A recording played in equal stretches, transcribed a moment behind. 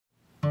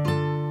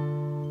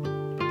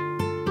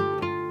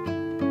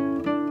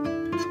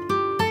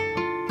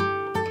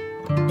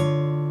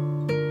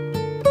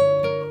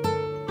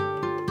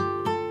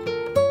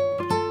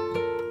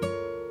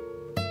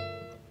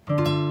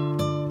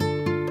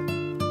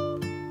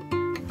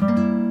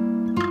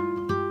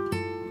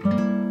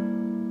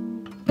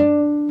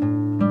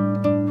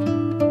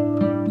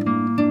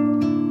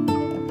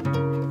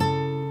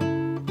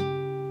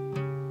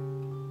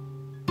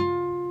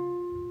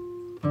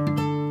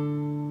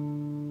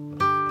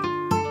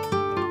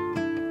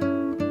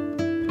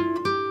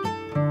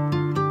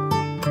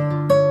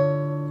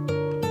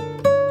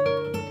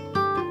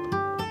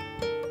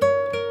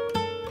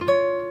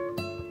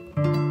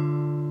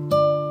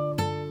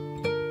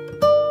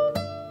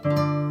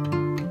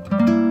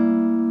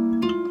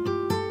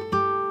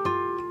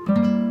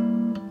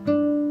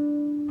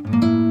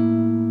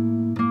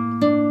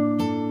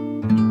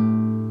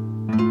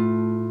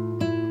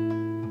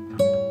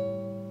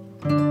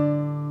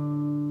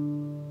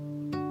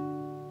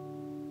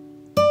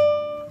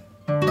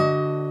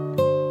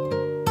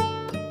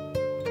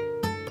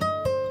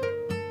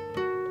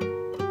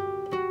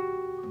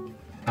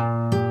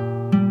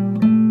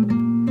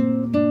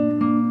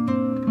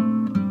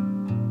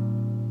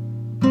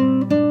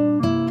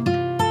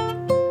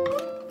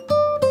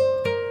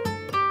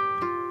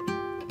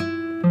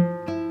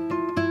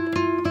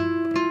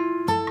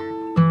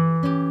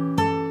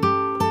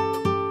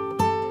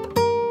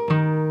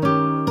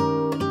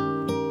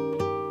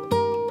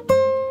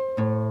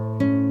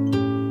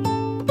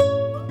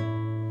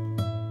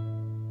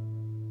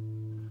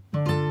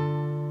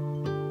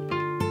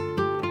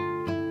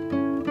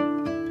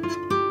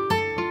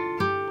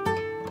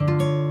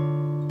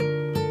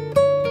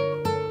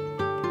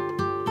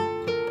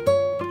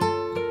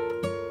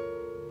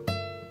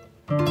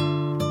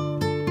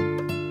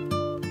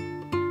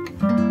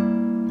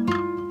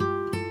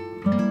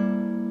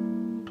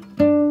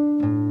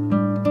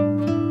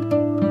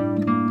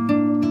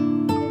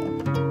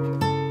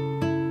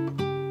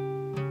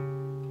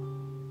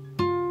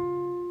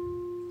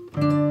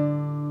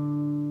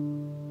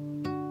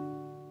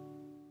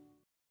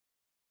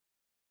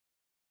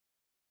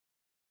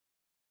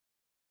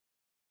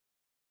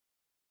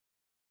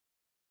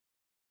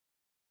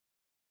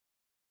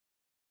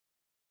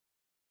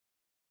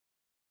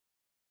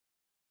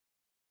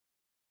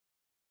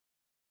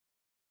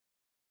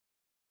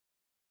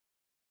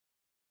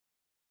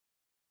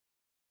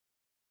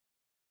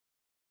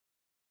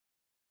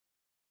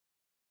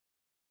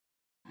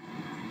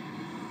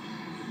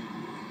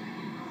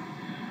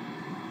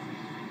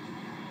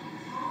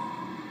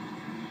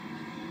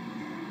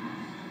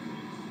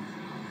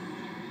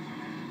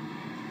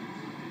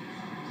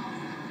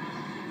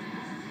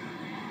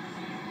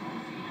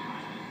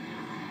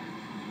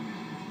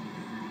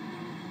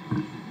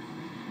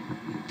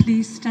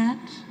Please stand.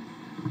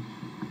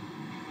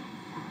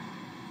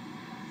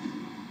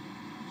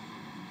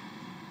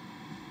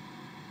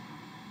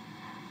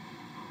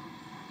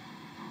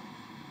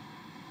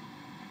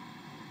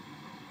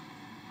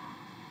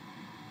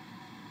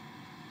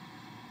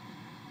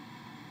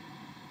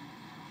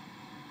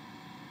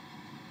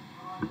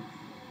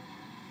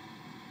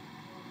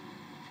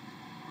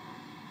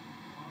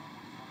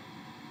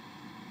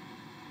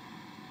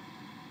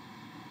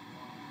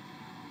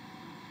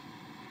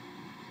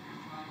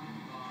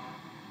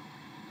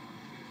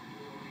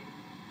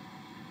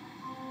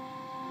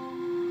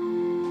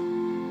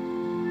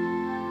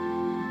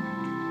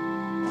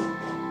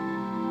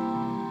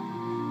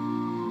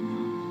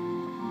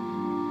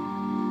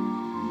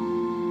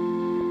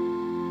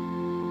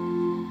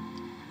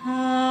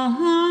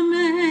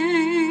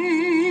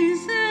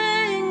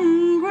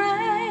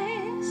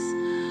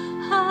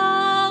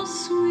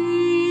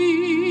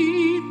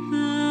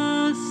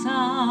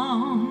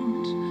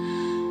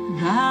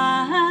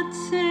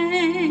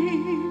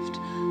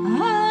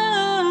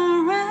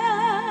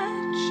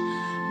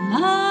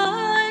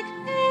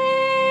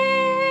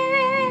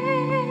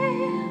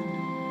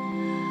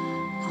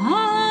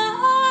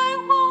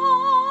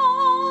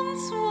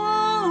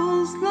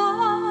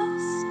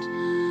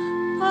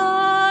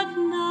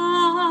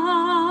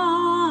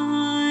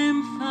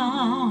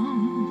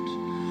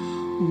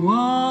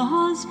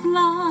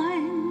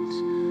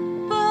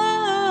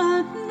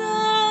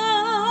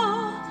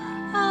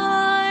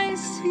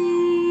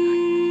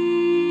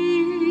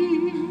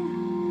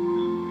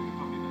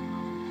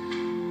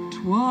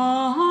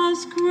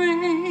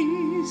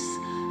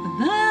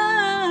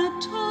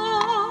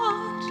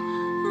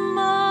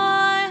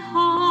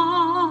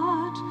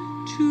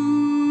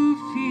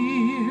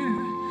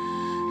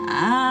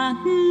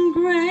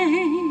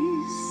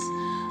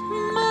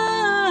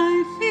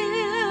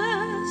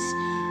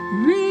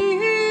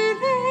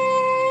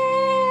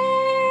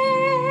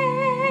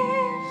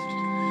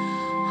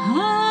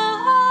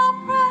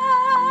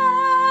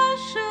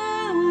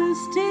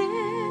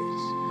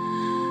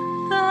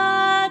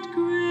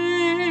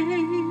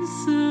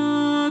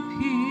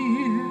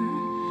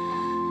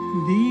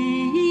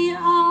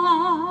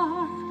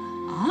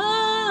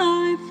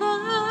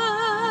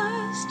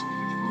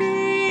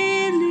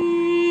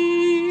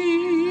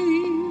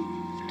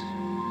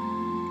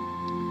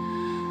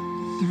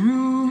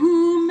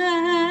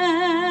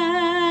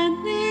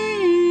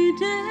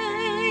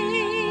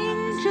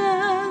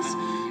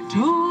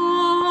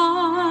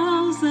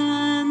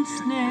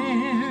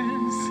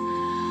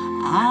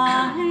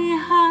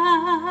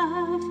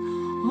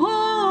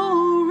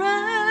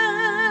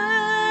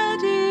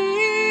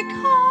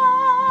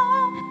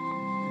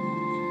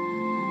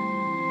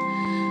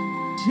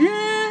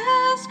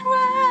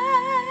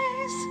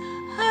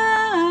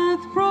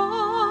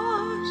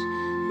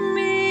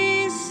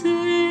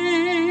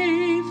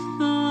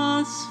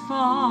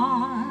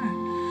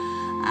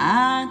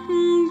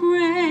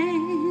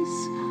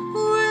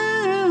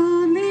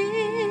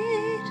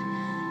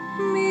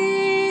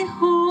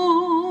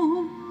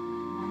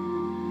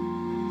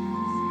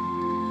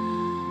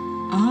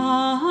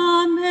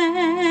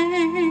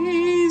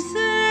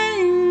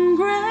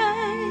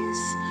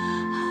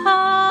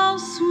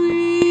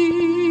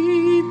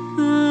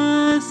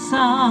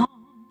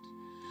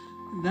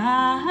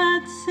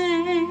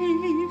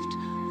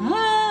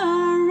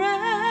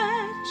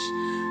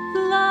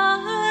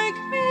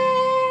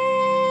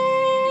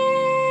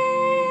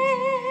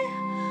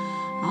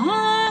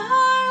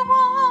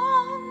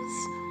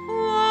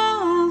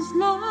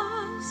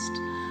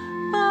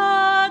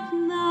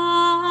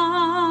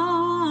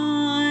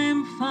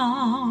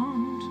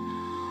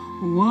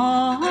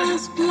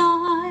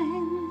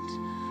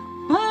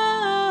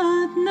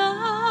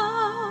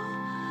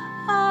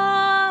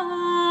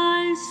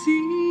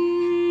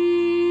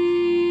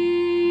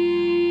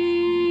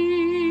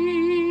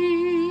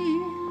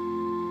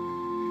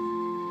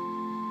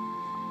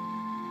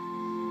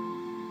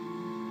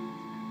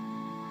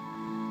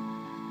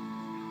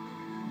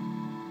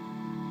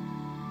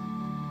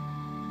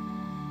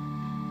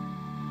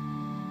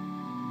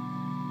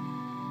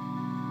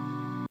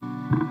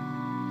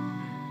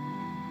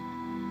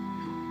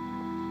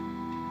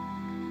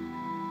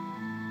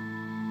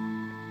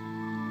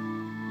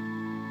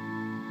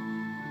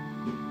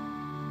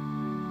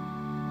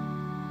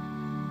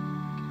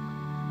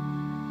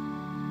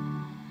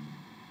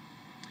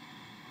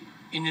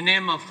 In the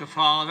name of the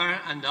Father,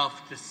 and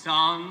of the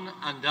Son,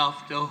 and of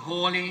the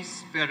Holy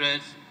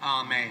Spirit,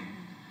 Amen.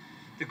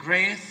 The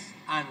grace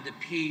and the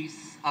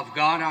peace of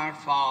God our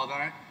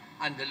Father,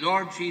 and the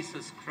Lord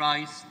Jesus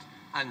Christ,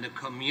 and the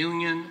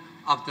communion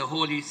of the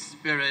Holy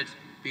Spirit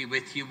be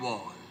with you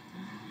all.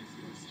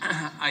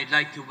 I'd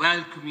like to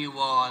welcome you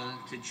all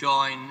to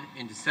join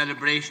in the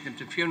celebration of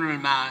the funeral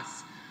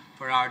Mass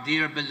for our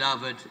dear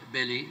beloved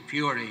Billy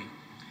Furey.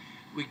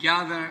 We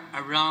gather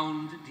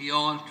around the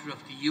altar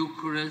of the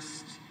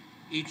Eucharist,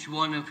 each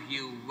one of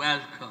you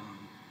welcome,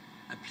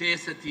 a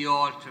place at the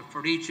altar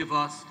for each of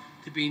us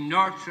to be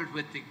nurtured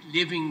with the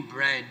living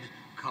bread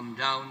come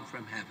down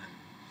from heaven.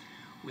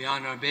 We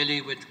honour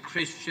Billy with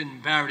Christian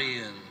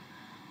burial.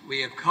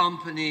 We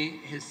accompany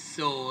his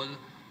soul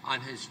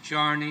on his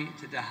journey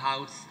to the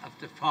house of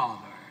the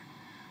Father.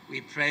 We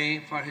pray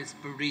for his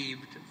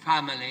bereaved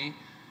family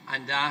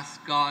and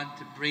ask God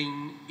to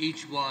bring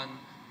each one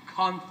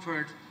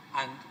comfort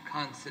and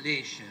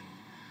consolation.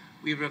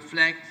 We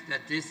reflect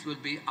that this will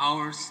be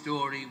our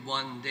story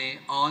one day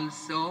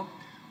also.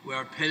 We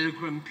are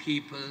pilgrim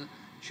people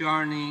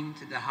journeying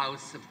to the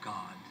house of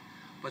God,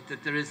 but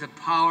that there is a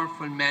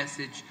powerful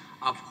message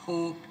of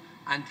hope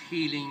and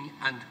healing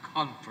and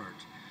comfort.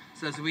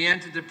 So as we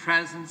enter the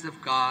presence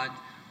of God,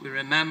 we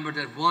remember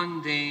that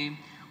one day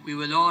we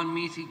will all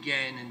meet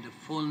again in the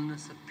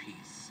fullness of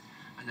peace,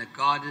 and that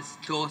God is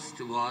close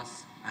to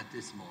us at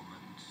this moment.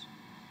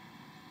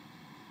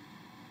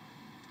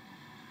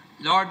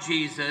 Lord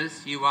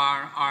Jesus, you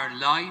are our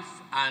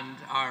life and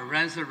our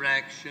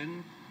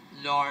resurrection.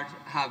 Lord,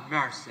 have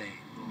mercy.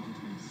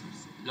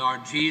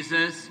 Lord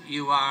Jesus,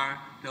 you are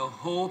the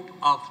hope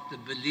of the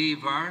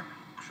believer.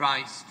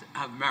 Christ,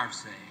 have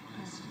mercy.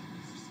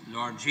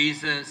 Lord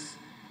Jesus,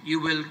 you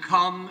will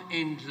come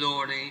in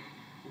glory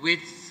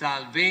with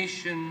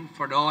salvation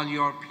for all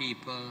your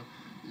people.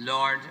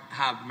 Lord,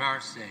 have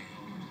mercy.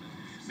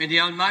 May the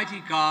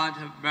Almighty God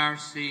have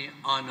mercy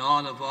on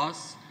all of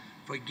us,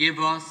 forgive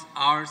us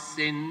our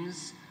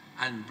sins,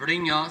 and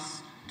bring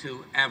us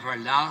to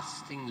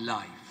everlasting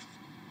life.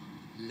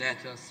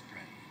 Let us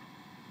pray.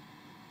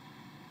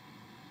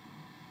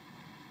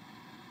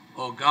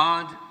 O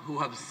God, who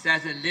have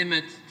set a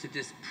limit to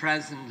this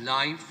present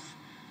life,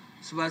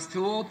 so as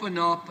to open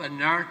up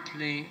an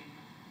earthly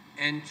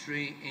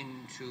entry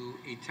into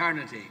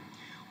eternity,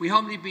 we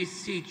humbly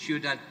beseech you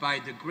that by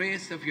the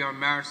grace of your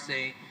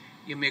mercy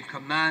you may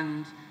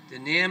command the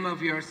name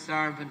of your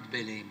servant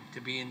Billy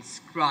to be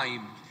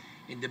inscribed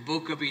in the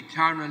book of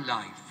eternal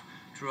life,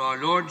 through our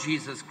Lord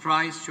Jesus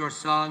Christ, your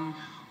Son,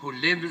 who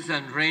lives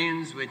and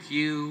reigns with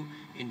you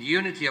in the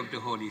unity of the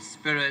Holy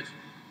Spirit,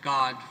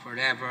 God,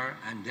 forever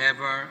and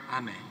ever.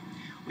 Amen.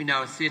 We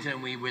now sit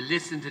and we will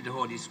listen to the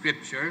Holy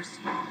Scriptures.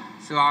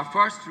 So our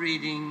first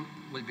reading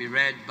will be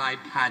read by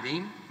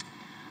Paddy.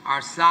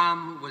 Our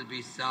psalm will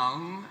be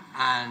sung,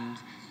 and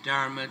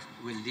Dermot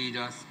will lead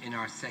us in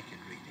our second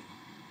reading.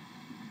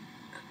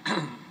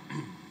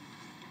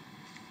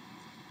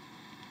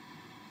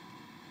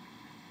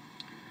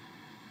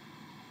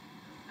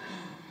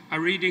 A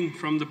reading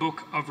from the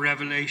book of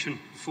Revelation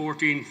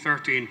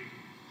 14:13.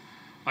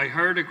 I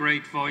heard a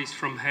great voice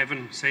from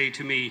heaven say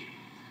to me,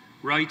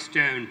 write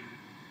down,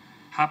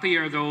 happy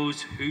are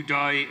those who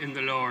die in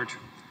the Lord.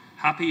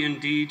 Happy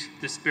indeed,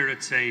 the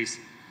Spirit says.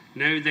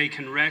 Now they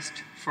can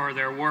rest for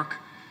their work,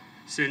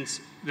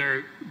 since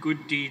their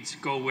good deeds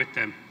go with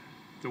them.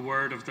 The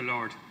word of the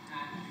Lord.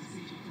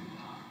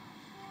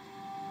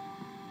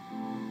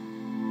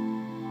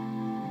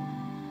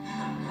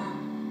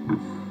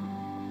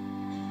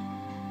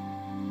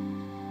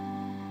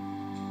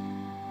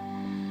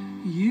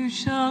 You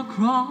shall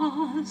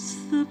cross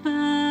the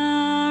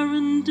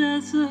barren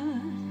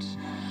desert,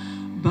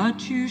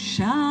 but you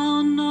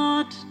shall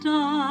not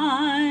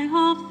die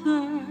of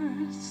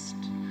thirst.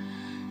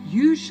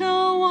 You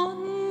shall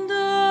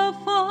wander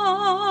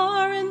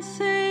far in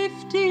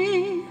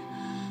safety,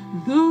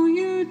 though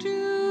you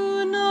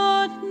do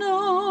not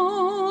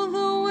know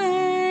the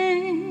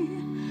way.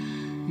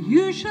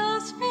 You shall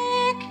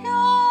speak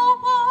your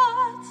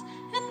words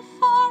in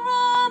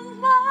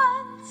foreign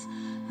lands,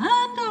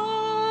 and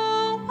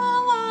all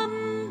will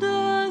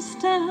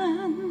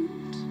understand.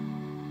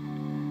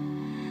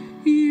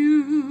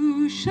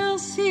 You shall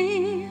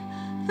see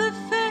the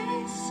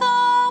face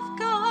of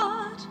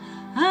God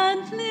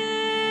and live.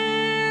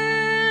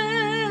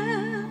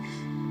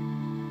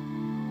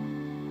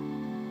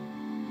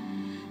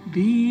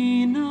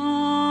 Be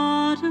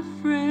not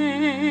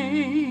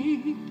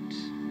afraid.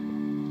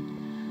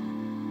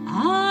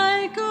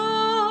 I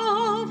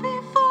go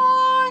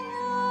before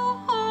you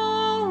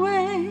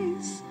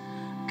always.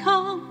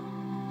 Come,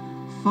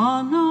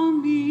 follow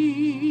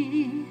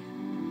me,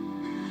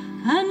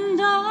 and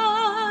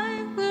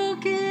I will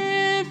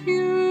give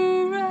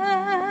you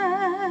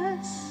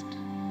rest.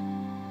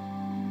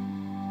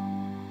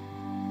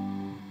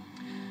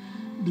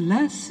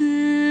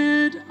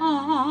 Blessed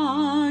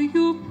are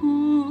your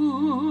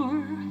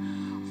poor,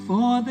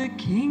 for the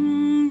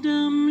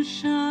kingdom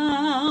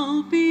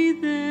shall be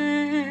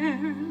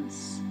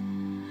theirs.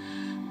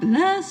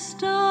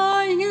 Blessed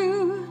are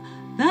you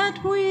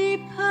that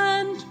weep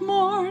and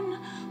mourn,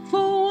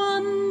 for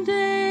one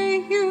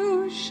day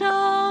you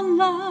shall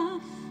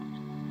laugh.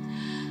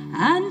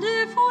 And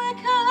if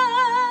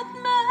wicked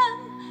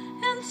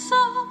men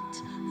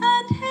insult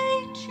and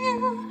hate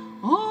you,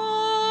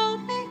 all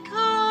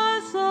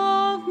because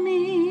of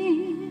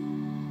me,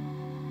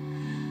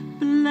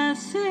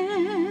 blessed,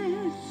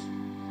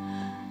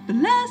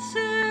 blessed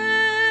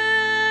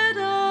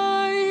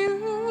are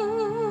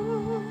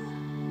you.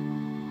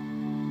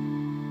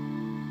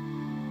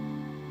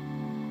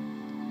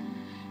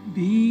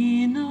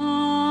 Be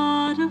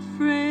not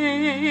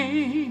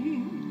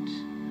afraid.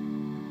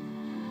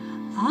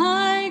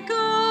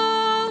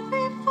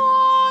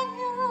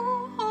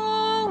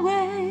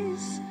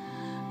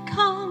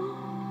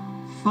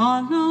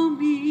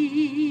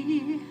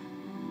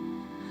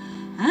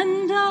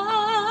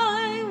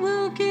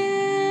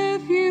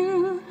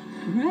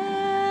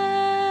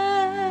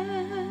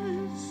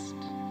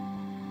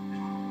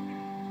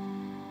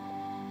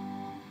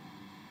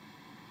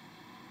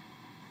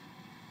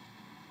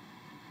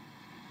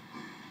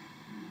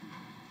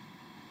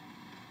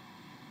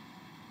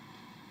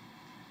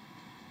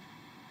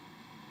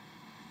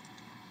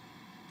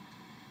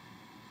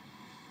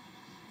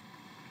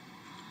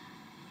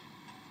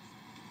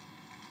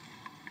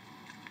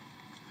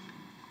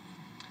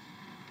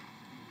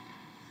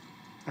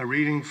 A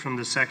reading from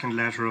the second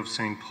letter of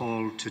St.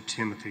 Paul to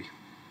Timothy.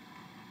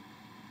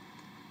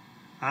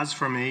 As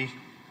for me,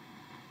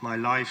 my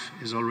life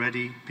is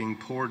already being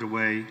poured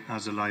away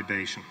as a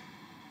libation,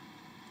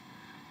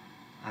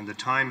 and the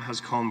time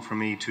has come for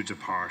me to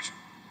depart.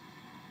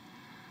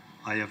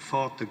 I have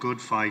fought the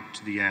good fight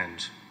to the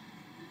end.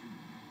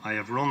 I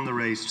have run the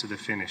race to the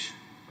finish.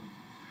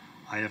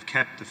 I have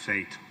kept the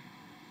faith.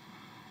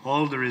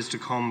 All there is to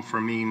come for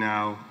me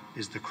now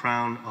is the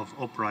crown of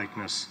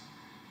uprightness,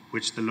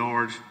 which the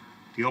Lord,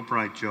 the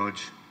upright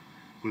judge,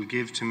 will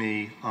give to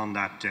me on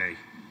that day.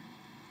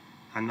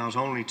 And not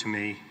only to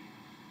me,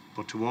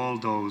 but to all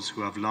those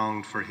who have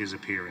longed for his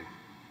appearing.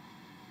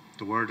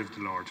 The word of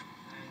the Lord.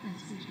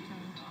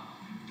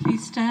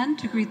 Please stand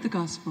to greet the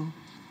gospel.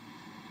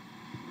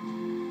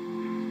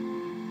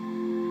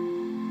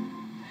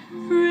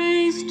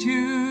 Praise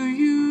to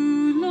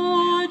you,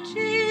 Lord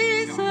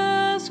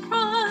Jesus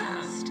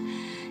Christ,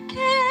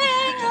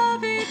 King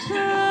of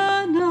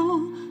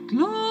eternal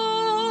glory.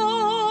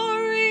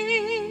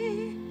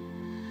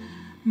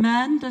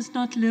 Man does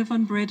not live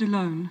on bread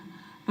alone,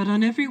 but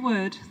on every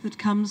word that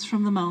comes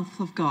from the mouth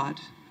of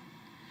God.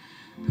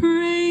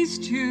 Praise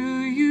to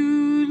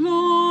you,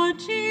 Lord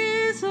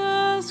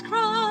Jesus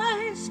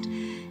Christ,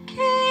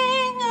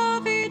 King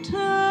of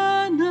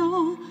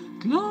eternal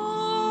glory.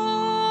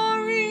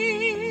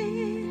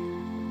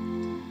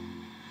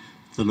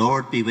 The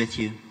Lord be with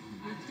you.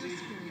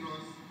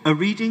 A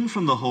reading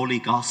from the Holy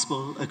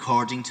Gospel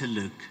according to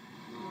Luke.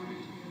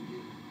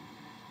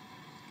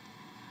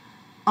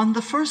 On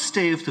the first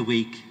day of the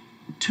week,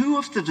 2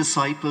 of the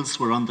disciples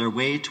were on their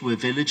way to a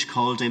village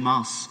called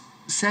Emmaus,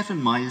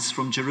 7 miles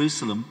from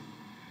Jerusalem,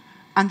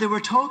 and they were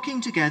talking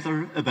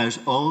together about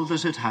all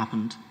that had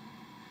happened.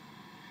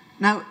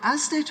 Now,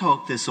 as they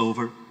talked this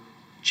over,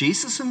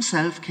 Jesus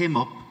himself came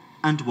up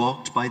and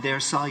walked by their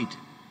side,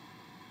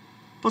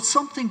 but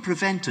something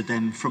prevented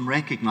them from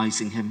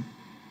recognizing him.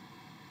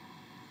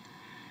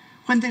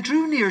 When they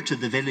drew near to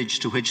the village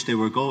to which they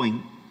were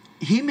going,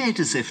 he made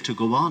as if to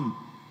go on,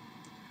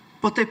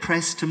 but they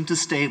pressed him to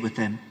stay with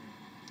them.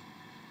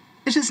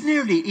 "It is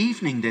nearly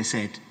evening," they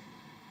said,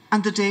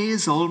 "and the day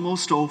is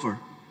almost over."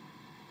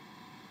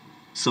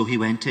 So he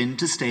went in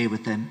to stay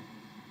with them.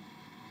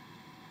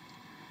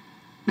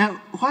 Now,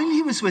 while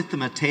he was with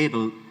them at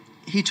table,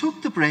 he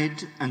took the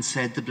bread and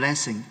said the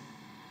blessing.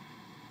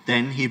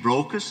 Then he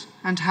broke it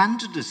and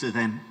handed it to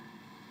them.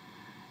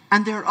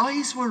 And their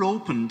eyes were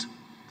opened,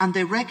 and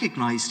they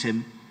recognized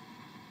him,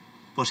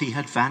 but he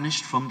had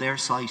vanished from their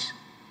sight.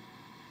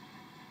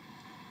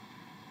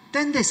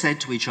 Then they said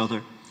to each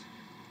other,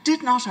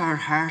 "Did not our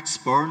hearts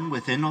burn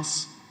within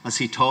us as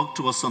he talked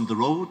to us on the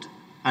road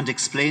and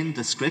explained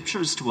the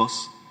scriptures to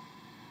us?"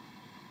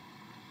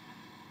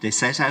 They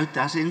set out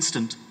that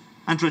instant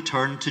and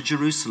returned to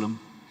Jerusalem.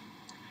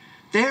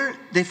 There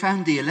they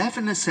found the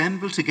 11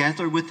 assembled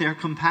together with their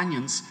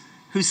companions,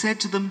 who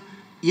said to them,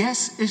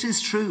 "Yes, it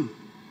is true.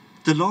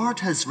 The Lord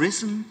has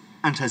risen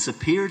and has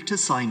appeared to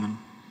Simon."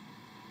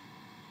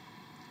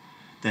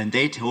 Then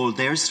they told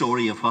their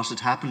story of what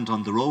had happened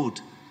on the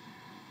road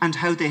and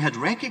how they had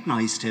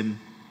recognized him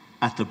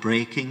at the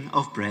breaking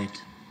of bread.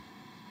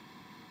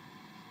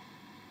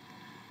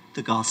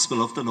 The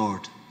Gospel of the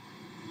Lord.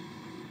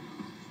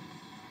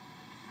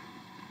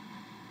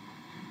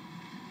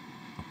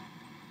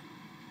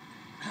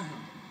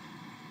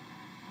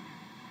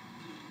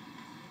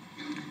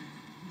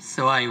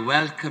 So I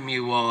welcome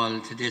you all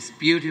to this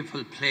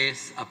beautiful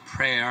place of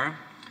prayer,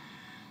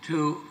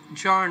 to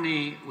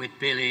journey with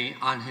Billy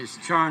on his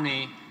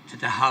journey to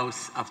the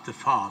house of the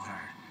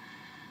Father.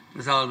 It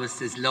was always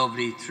this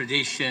lovely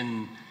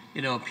tradition,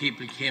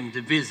 people came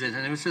to visit,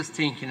 and I was just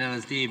thinking, I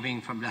was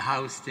leaving from the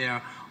house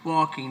there,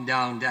 walking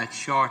down that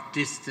short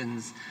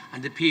distance,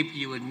 and the people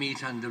you would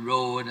meet on the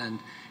road, and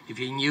if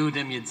you knew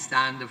them, you'd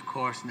stand, of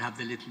course, and have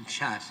the little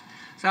chat.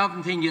 So I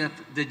often think of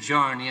the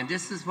journey, and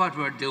this is what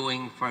we're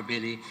doing for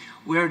Billy.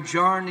 We're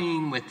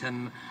journeying with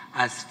him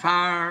as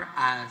far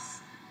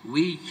as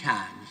we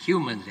can,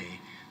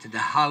 humanly, to the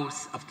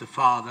house of the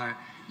Father,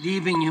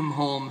 leaving him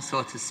home,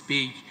 so to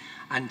speak,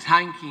 and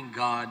thanking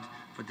God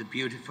for the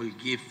beautiful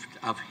gift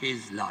of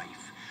his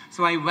life.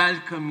 So I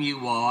welcome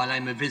you all.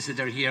 I'm a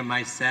visitor here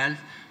myself.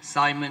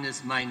 Simon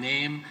is my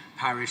name,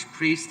 parish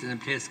priest in a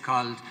place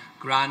called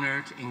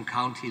Granard in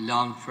County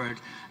Longford,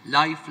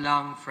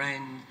 lifelong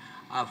friend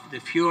of the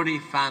Furey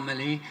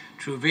family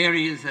through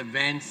various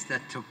events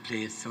that took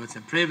place. So it's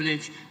a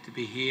privilege to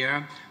be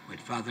here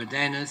with Father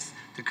Dennis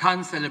to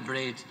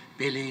concelebrate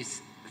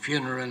Billy's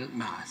funeral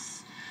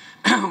mass.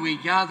 We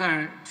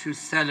gather to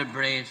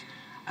celebrate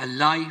a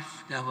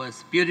life that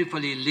was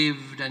beautifully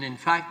lived, and in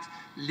fact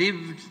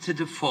lived to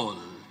the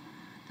full.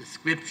 The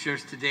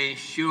scriptures today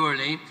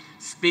surely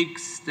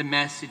speaks the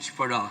message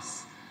for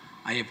us.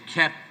 I have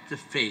kept the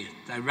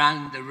faith. I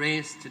ran the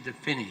race to the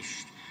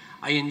finish.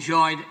 I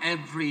enjoyed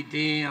every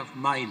day of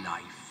my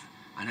life,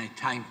 and I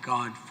thank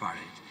God for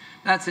it.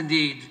 That's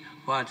indeed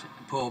what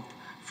Pope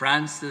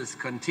Francis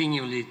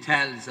continually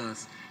tells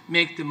us.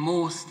 Make the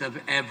most of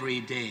every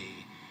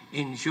day.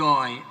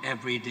 Enjoy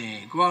every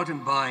day. Go out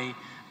and buy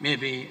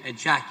maybe a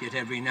jacket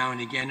every now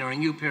and again, or a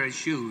new pair of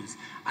shoes,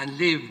 and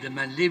live them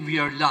and live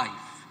your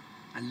life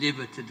and live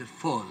it to the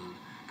full,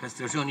 because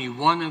there's only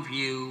one of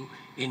you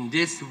in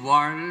this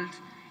world.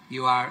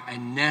 You are a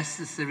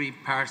necessary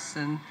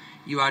person.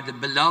 You are the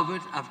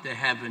beloved of the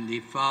Heavenly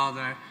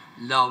Father,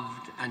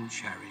 loved and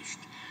cherished.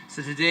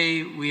 So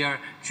today we are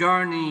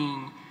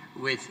journeying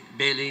with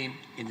Billy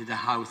into the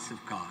house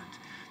of God.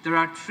 There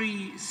are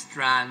 3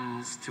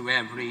 strands to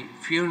every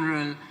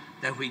funeral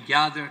that we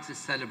gather to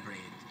celebrate.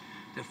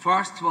 The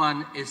first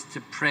one is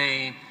to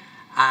pray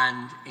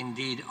and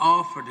indeed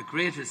offer the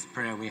greatest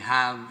prayer we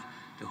have,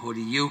 the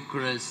Holy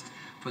Eucharist,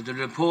 for the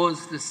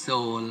repose of the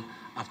soul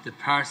of the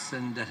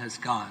person that has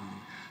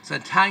gone. So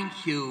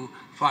thank you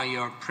for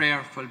your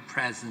prayerful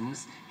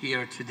presence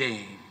here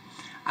today.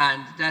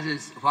 And that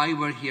is why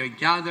we're here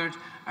gathered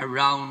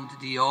around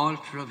the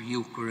altar of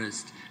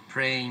Eucharist,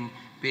 praying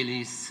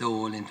Billy's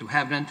soul into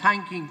heaven and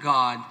thanking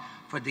God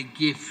for the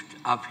gift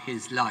of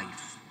his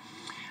life.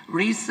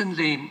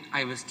 Recently,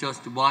 I was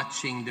just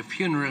watching the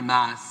funeral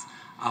mass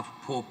of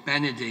Pope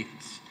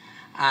Benedict,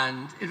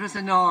 and it was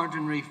an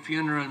ordinary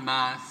funeral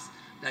mass,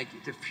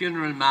 like the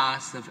funeral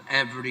mass of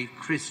every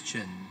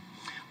Christian.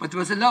 But there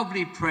was a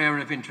lovely prayer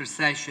of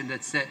intercession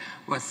that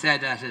was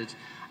said at it,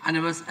 and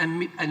it was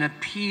an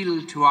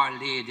appeal to Our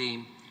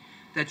Lady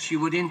that she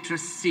would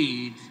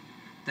intercede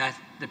that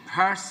the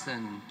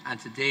person, and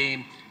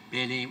today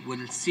Billy,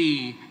 will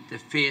see the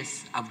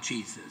face of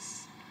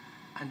Jesus.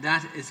 And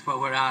that is what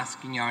we're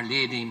asking Our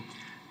Lady,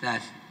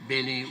 that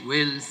Billy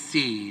will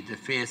see the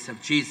face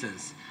of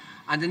Jesus.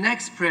 And the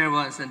next prayer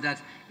was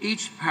that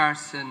each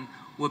person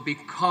would be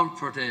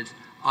comforted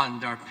on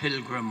their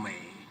pilgrim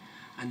way.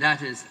 And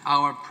that is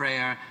our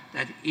prayer,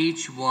 that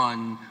each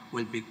one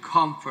will be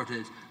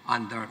comforted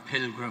on their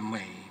pilgrim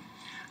way.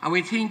 And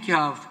we think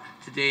of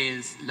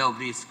today's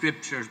lovely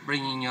scriptures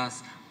bringing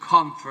us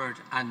comfort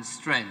and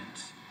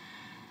strength.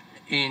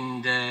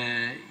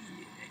 Every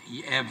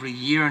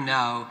year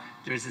now,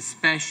 there's a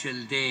special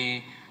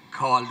day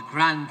called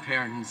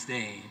Grandparents'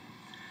 Day,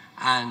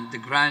 and the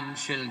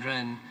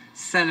grandchildren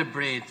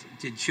celebrate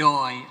the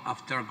joy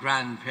of their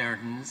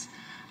grandparents,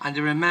 and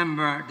they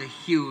remember the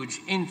huge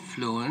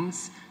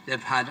influence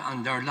they've had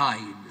on their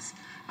lives,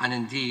 and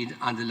indeed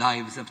on the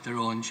lives of their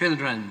own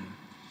children.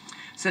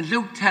 St.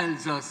 Luke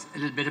tells us a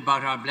little bit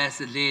about our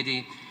Blessed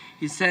Lady.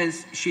 He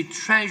says she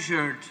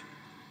treasured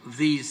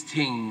these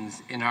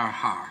things in her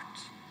heart.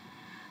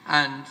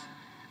 And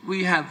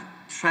we have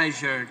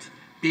treasured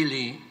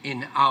Billy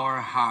in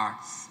our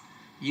hearts,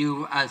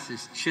 you as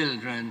his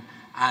children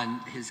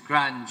and his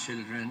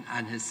grandchildren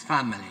and his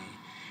family.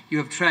 You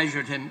have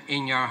treasured him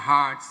in your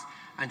hearts,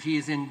 and he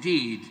is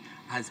indeed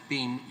has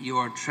been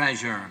your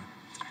treasure.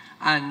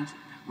 And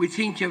we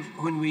think of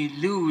when we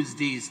lose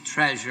these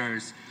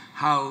treasures,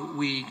 how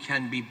we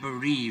can be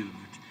bereaved.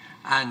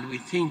 And we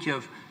think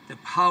of the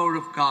power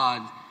of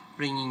God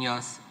bringing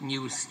us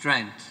new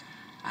strength.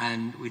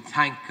 And we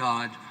thank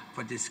God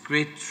for this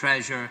great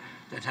treasure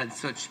that had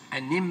such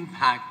an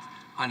impact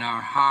on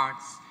our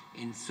hearts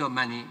in so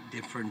many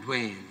different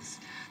ways.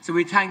 So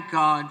we thank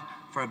God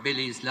for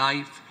Billy's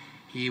life.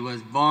 He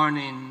was born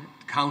in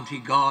County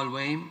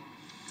Galway.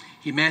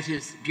 He met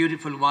his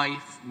beautiful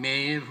wife,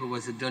 Maeve, who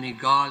was a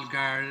Donegal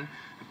girl,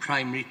 a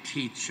primary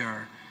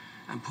teacher,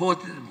 and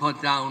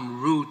put down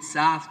roots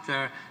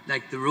after,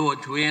 like the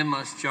road to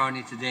Amos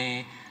journey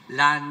today,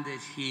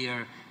 landed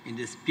here in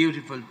this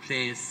beautiful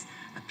place,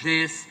 a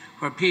place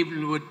where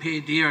people would pay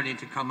dearly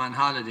to come on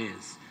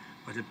holidays,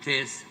 but a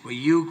place where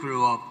you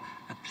grew up,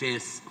 a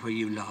place where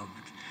you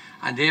loved.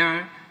 And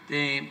there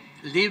they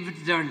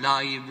lived their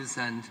lives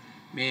and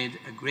made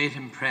a great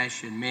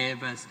impression.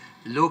 Maeve as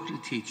the local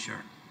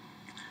teacher,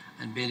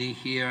 and Billy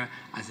here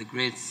as a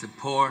great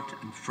support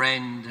and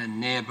friend and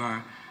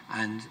neighbour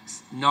and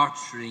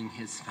nurturing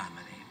his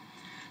family.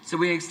 So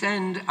we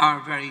extend our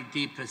very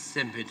deepest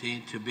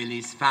sympathy to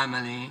Billy's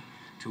family,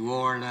 to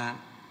Orla,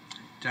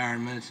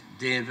 Dermot,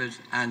 David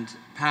and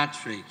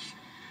Patrick,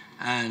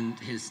 and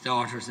his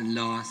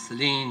daughters-in-law,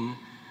 Celine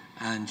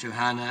and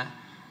Johanna,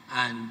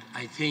 and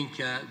I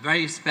think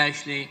very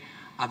especially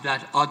of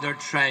that other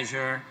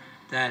treasure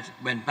that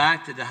went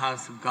back to the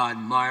house of God,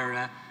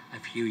 Moira, a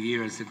few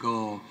years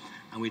ago.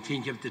 And we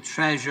think of the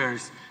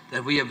treasures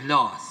that we have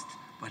lost,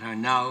 but are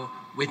now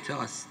with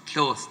us,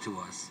 close to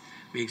us.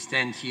 We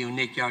extend to you,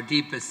 Nick, our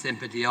deepest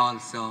sympathy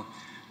also.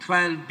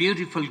 12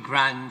 beautiful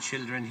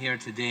grandchildren here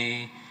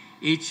today,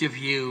 each of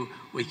you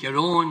with your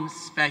own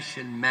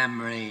special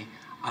memory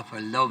of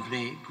a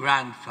lovely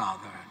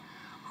grandfather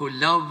who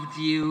loved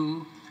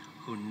you,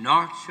 who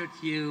nurtured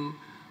you,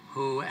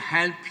 who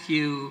helped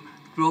you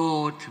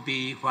grow to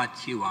be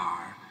what you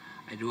are.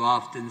 I do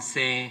often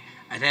say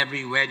at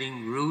every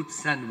wedding,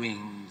 roots and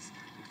wings,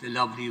 the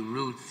lovely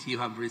roots you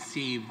have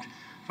received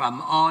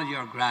from all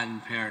your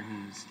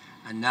grandparents.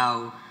 And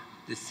now,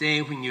 they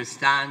say when you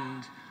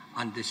stand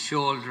on the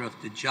shoulder of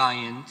the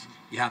giant,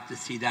 you have to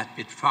see that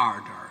bit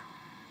farther.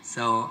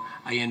 So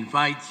I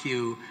invite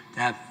you to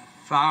have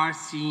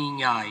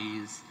far-seeing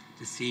eyes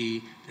to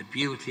see the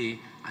beauty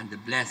and the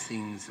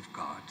blessings of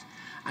God.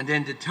 And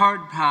then the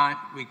third part,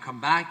 we come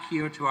back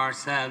here to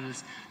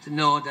ourselves to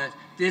know that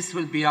this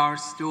will be our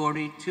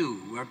story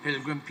too. We're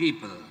pilgrim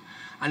people.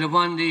 And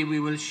one day we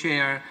will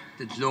share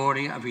the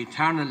glory of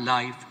eternal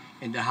life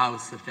in the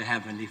house of the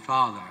Heavenly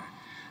Father.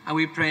 And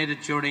we pray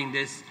that during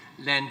this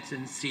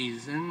Lenten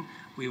season,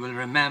 we will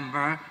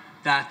remember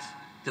that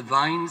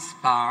divine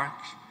spark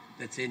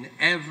that's in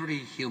every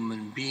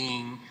human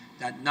being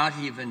that not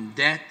even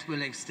death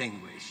will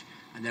extinguish,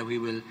 and that we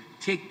will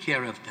take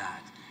care of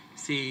that.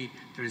 See,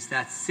 there's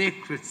that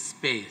sacred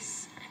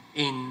space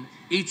in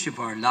each of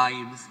our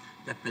lives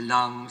that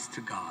belongs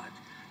to God.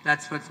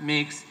 That's what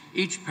makes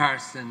each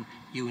person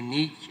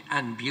unique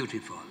and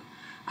beautiful.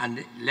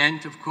 And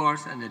Lent, of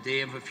course, and the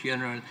day of a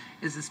funeral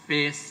is a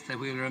space that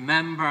we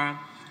remember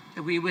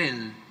that we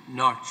will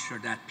nurture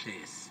that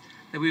place,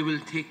 that we will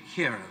take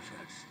care of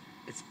it.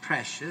 It's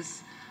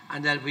precious,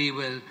 and that we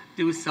will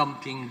do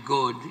something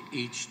good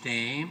each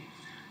day,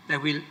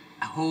 that we'll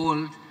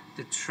hold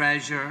the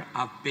treasure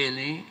of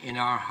Billy in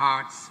our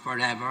hearts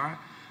forever,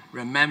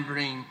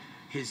 remembering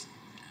his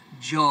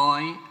joy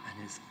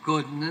and his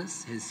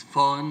goodness, his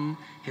fun,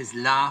 his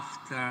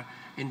laughter,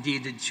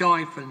 indeed a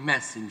joyful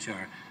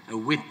messenger, a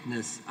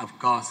witness of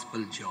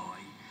gospel joy.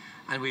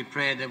 And we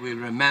pray that we'll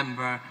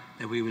remember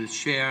that we will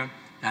share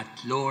that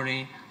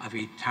glory of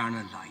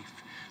eternal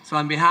life. So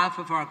on behalf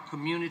of our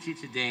community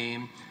today,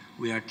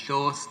 we are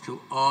close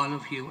to all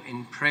of you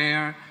in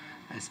prayer,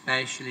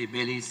 especially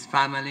Billy's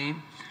family.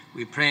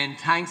 We pray in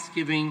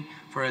thanksgiving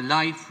for a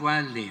life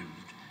well lived.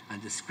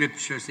 And the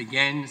scriptures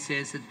again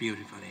says it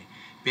beautifully.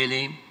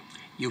 Billy,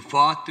 you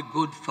fought the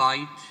good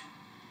fight.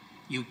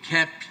 You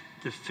kept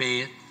the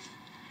faith.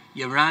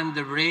 You ran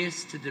the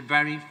race to the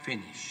very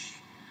finish.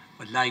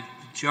 But like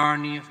the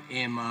journey of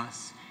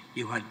Amos,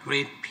 you had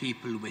great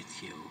people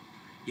with you.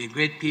 You had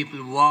great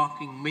people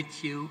walking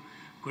with you,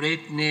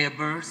 great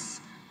neighbours,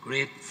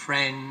 great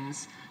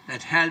friends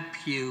that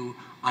help you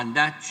on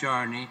that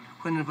journey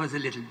when it was a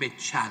little bit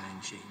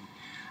challenging.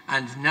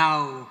 And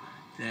now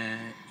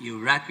you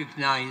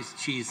recognize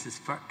Jesus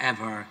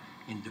forever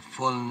in the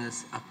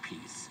fullness of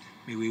peace.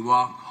 May we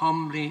walk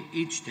humbly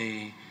each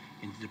day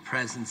into the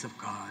presence of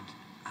God.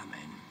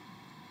 Amen.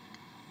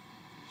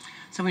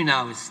 So we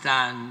now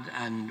stand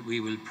and we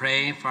will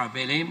pray for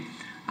Billy,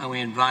 and we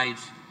invite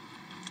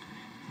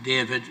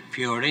David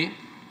Furey,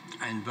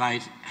 I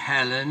invite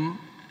Helen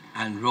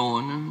and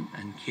Ronan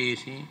and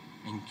Katie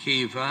and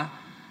Kiva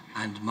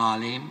and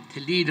Molly to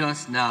lead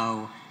us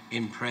now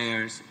in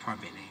prayers for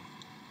Billy.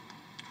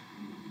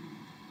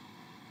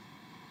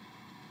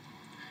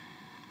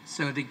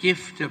 So the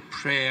gift of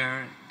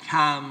prayer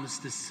calms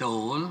the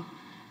soul,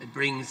 it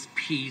brings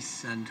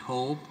peace and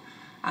hope,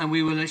 and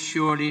we will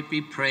assuredly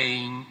be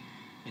praying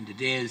in the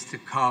days to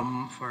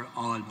come for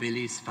all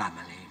Billy's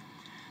family.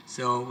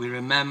 So we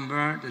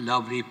remember the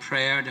lovely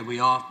prayer that we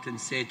often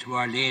say to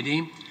Our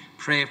Lady,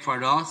 pray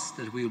for us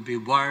that we will be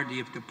worthy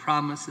of the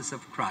promises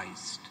of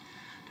Christ.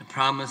 The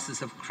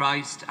promises of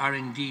Christ are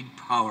indeed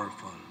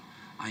powerful.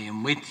 I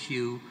am with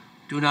you,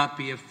 do not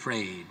be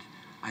afraid.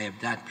 I have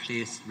that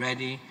place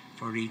ready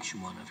for each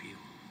one of you.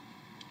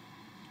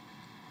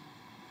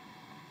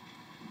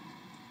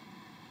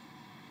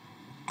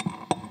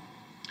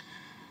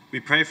 We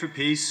pray for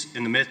peace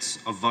in the midst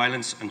of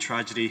violence and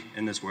tragedy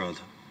in this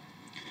world.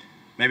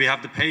 May we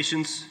have the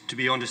patience to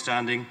be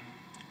understanding,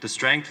 the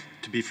strength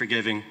to be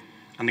forgiving,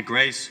 and the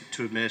grace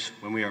to admit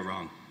when we are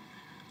wrong.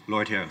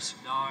 Lord, hear us.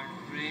 Lord,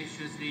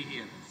 graciously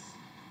hear us.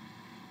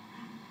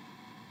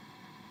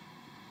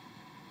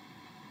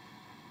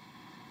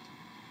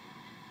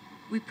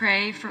 We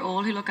pray for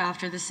all who look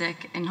after the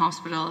sick in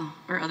hospital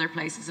or other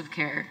places of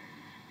care,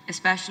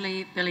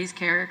 especially Billy's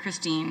carer,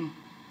 Christine,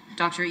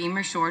 Dr.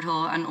 Emer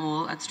Shorthall and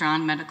all at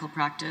Strand Medical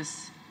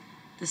Practice,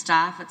 the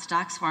staff at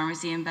Stack's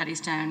Pharmacy in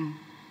Bettystown,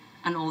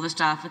 and all the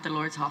staff at the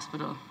Lourdes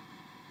Hospital.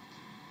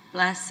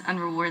 Bless and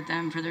reward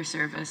them for their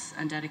service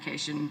and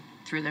dedication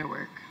through their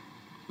work.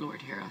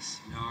 Lord, hear us.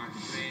 Lord,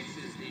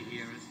 graciously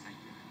hear us. Thank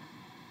you.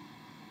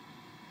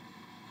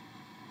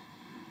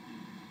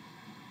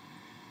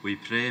 We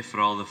pray for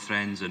all the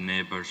friends and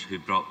neighbours who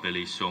brought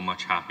Billy so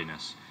much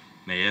happiness.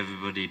 May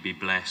everybody be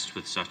blessed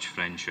with such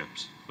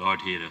friendships.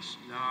 Lord, hear us.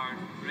 Lord,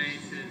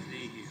 graciously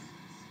hear us.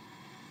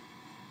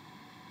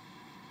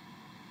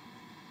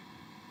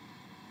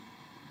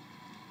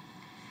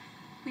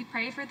 We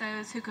pray for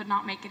those who could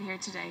not make it here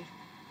today,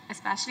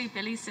 especially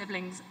Billy's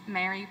siblings,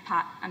 Mary,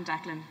 Pat, and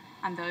Declan,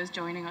 and those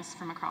joining us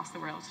from across the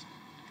world.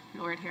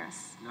 Lord, hear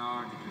us.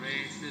 Lord,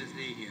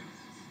 graciously hear us.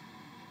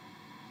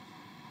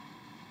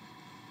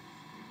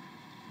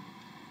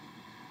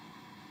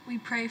 We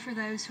pray for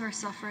those who are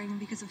suffering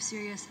because of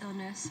serious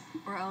illness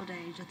or old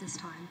age at this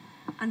time,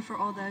 and for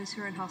all those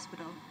who are in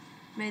hospital.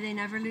 May they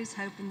never lose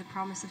hope in the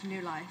promise of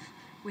new life,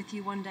 with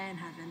you one day in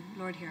heaven.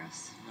 Lord, hear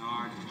us.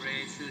 Lord,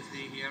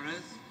 graciously hear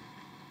us.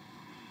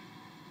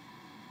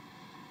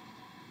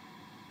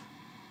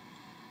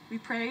 We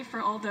pray for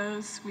all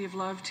those we have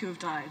loved who have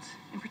died.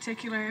 In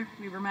particular,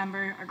 we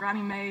remember our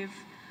Granny Maeve,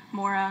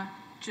 Moira,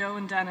 Joe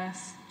and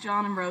Dennis,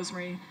 John and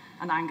Rosemary,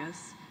 and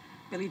Angus.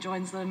 Billy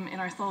joins them in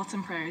our thoughts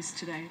and prayers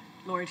today.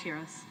 Lord, hear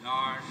us.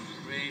 Lord,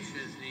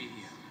 graciously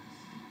hear us.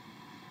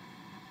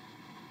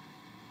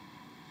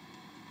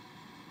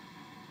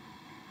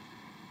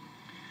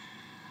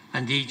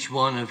 And each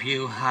one of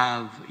you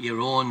have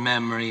your own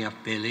memory of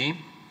Billy,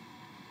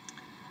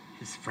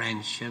 his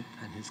friendship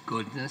and his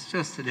goodness.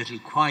 Just a little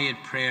quiet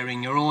prayer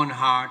in your own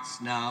hearts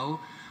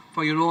now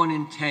for your own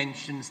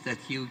intentions that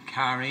you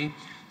carry,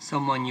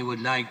 someone you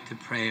would like to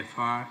pray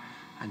for,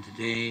 and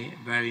today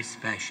very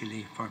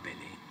especially for Billy.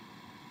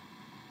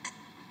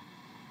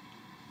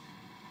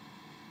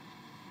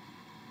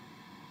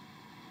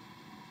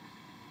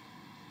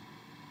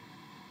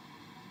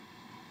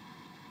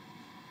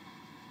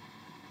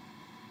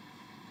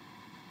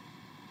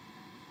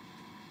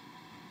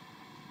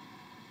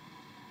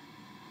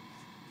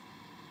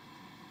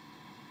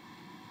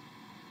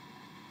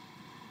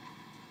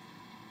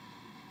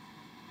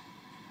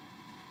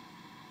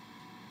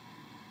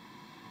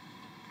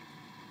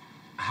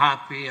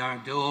 Happy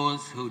are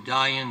those who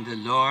die in the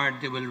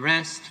Lord, they will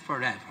rest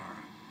forever.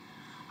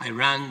 I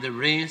ran the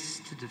race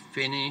to the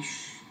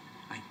finish,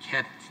 I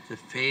kept the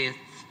faith,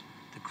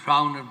 the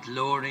crown of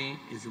glory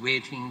is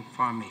waiting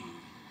for me.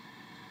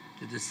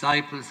 The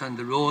disciples on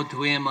the road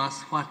to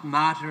Emmaus, what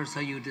matters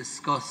are you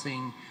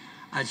discussing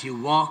as you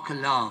walk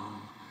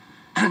along?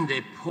 And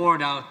they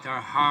poured out their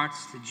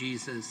hearts to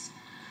Jesus,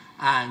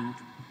 and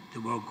they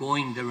were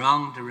going the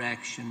wrong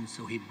direction,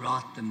 so he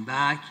brought them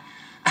back,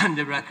 and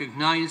they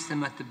recognized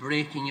him at the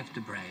breaking of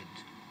the bread.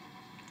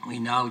 We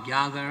now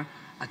gather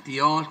at the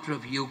altar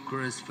of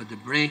Eucharist for the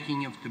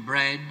breaking of the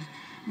bread.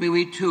 May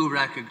we too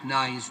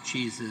recognize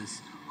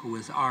Jesus, who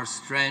is our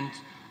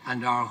strength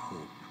and our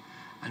hope.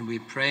 And we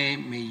pray,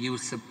 may you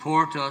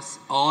support us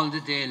all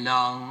the day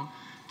long,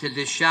 till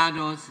the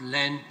shadows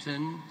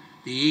lengthen,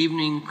 the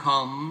evening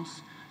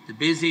comes, the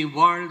busy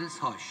world is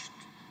hushed,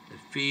 the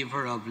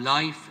fever of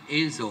life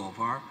is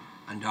over,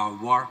 and our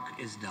work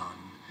is done.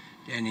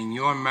 Then in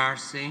your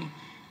mercy,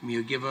 may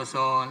you give us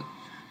all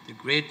the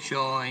great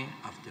joy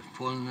of the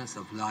fullness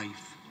of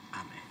life.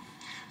 Amen.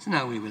 So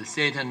now we will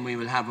sit and we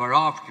will have our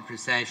offering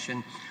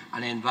procession,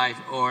 and invite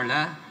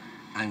Orla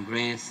and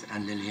Grace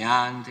and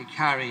Liliane to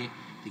carry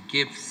the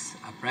gifts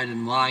of bread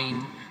and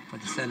wine for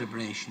the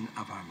celebration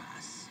of our Mass.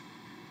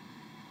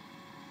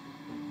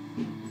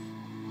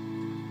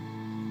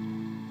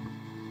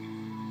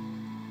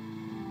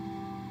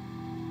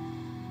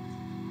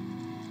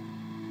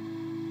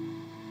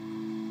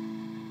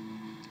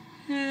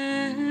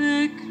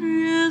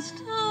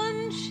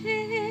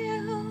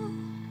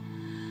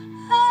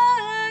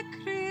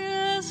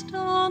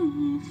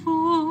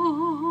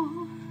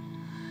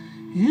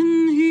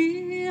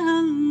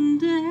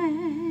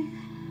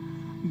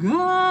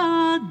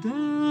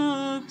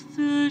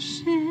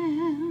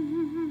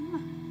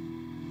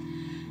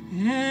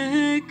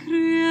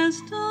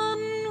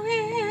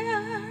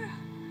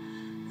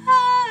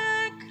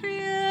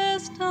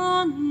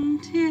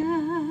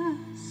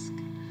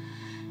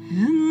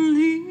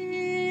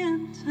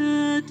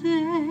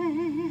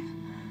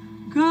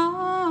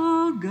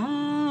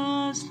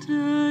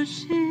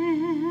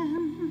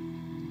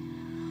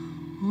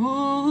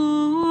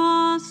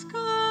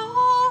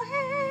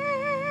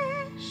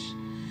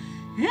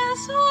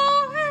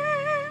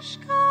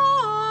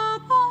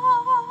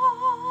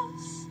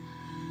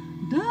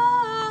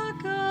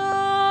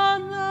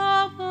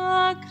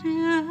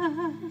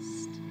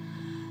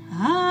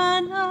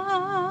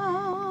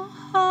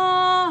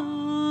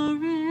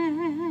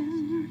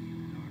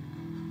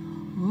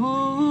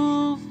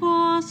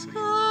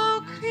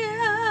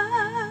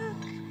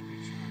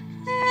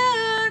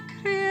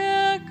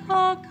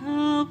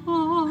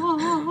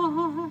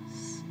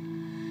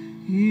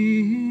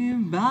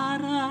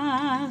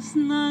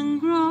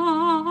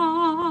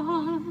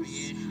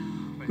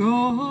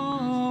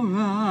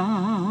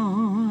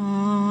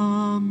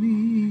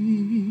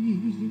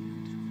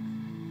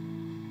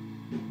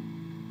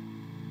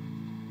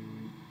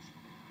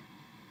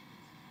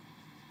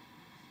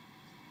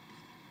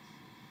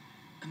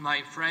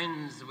 My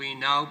friends, we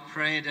now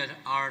pray that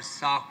our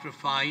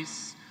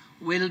sacrifice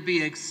will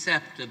be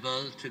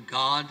acceptable to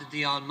God,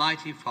 the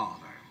Almighty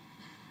Father.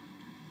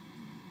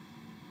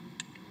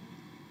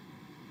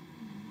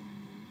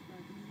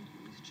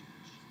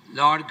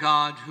 Lord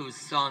God, whose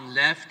Son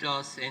left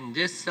us in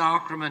this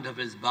sacrament of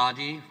his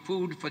body,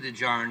 food for the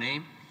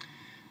journey,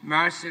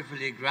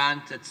 mercifully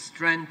grant that,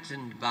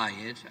 strengthened by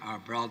it, our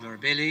brother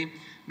Billy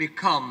may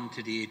come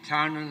to the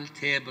eternal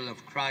table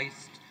of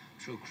Christ,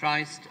 through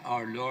Christ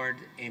our Lord.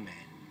 Amen.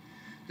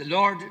 The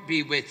Lord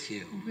be with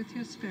you. And with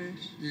your spirit.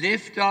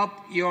 Lift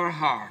up your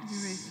hearts.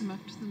 We raise them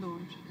up to the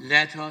Lord.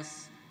 Let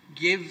us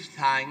give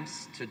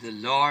thanks to the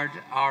Lord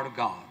our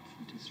God.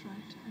 It is right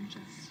and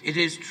just. It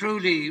is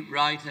truly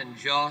right and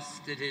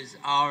just. It is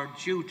our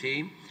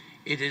duty.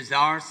 It is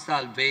our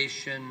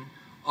salvation,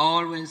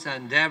 always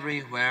and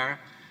everywhere,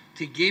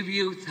 to give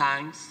you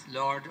thanks,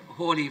 Lord,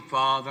 Holy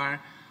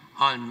Father,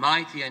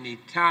 Almighty and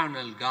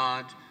eternal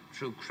God,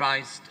 through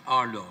Christ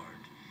our Lord.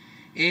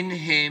 In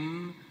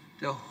him,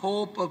 the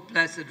hope of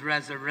blessed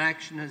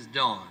resurrection has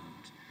dawned.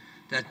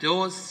 that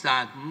those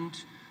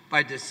saddened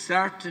by the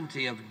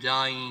certainty of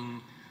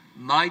dying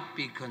might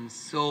be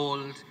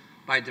consoled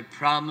by the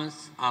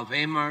promise of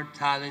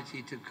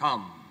immortality to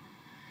come.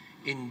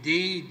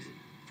 Indeed,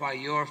 for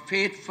your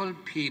faithful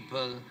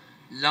people,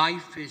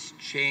 life is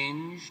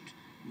changed,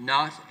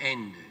 not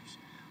ended,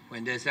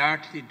 when this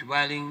earthly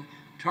dwelling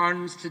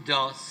turns to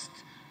dust,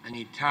 an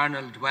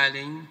eternal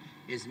dwelling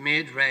is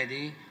made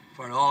ready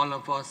for all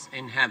of us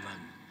in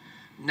heaven.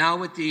 Now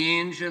with the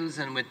angels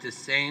and with the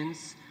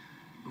saints,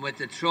 with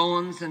the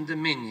thrones and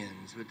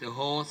dominions, with the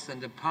hosts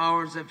and the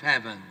powers of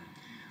heaven,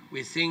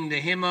 we sing the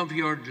hymn of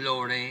your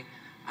glory,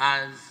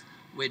 as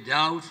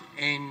without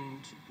end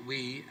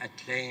we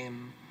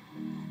acclaim.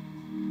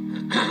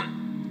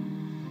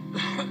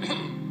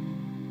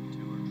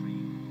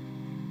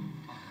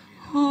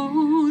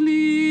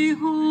 Holy,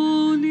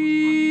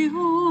 holy,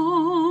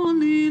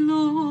 holy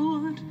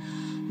Lord,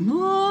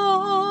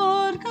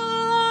 Lord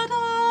God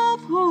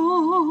of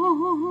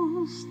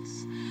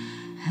hosts,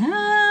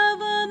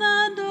 heaven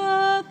and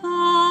earth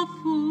are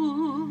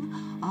full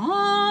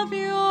of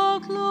your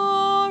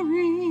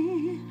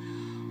glory.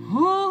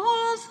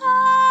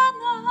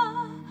 Hosanna,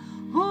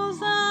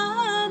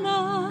 Hosanna,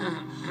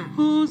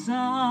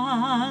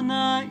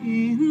 Hosanna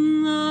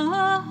in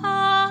the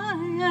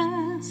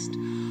highest.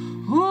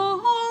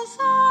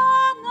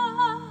 Hosanna,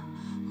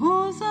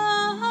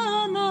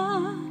 Hosanna,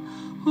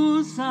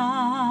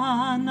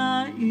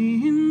 Hosanna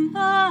in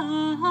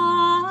the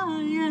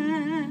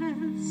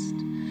highest.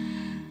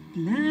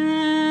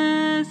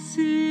 Blessed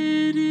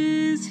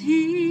is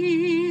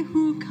he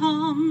who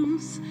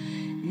comes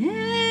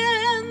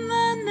in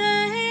the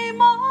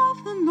name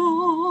of the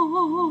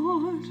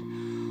Lord.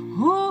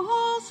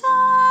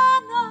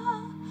 Hosanna,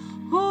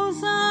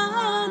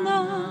 Hosanna,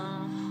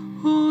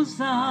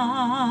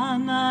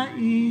 Hosanna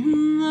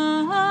in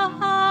the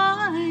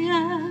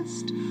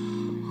highest.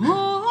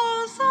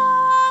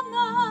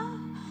 Hosanna,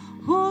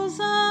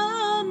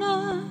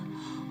 Hosanna,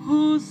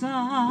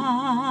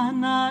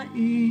 Hosanna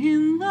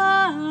in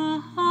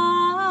the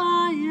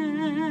highest.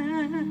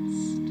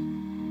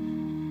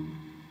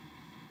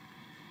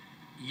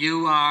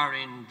 You are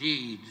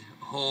indeed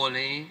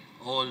holy,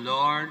 O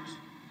Lord,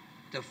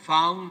 the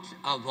fount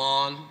of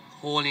all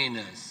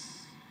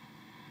holiness.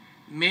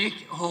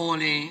 Make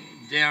holy,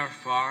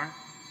 therefore,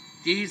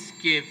 these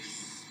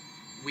gifts,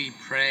 we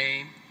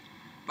pray,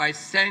 by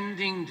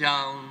sending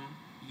down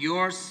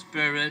your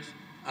Spirit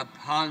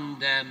upon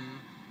them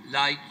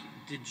like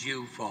the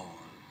dewfall,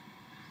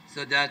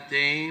 so that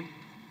they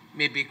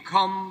may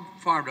become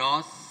for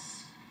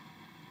us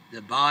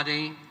the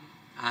body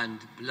and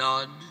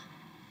blood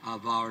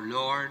of our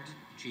Lord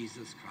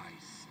Jesus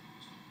Christ.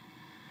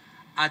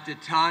 At the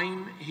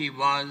time he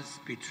was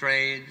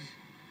betrayed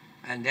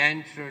and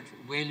entered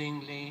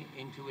willingly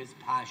into his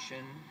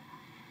passion,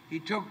 he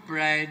took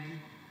bread,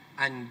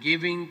 and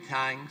giving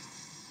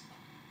thanks,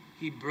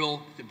 he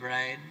broke the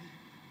bread.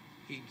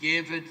 He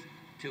gave it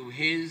to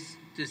his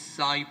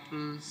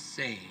disciples,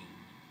 saying,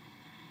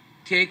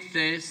 "Take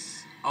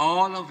this,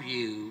 all of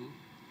you,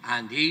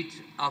 and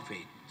eat of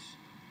it,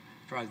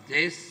 for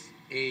this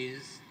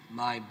is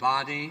my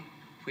body,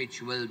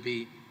 which will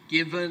be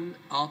given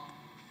up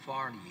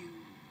for you."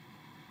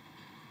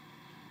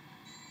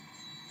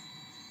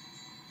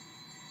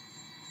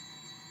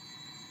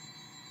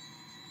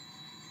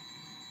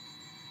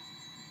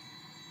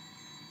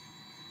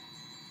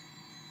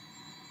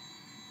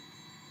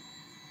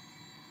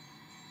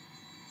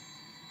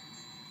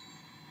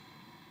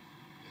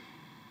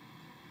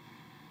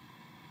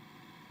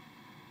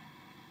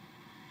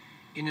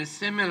 In a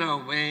similar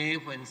way,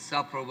 when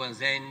supper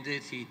was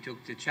ended, he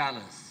took the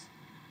chalice,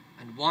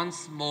 and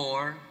once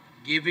more,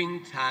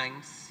 giving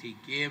thanks, he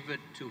gave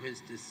it to his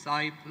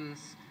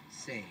disciples,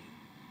 saying,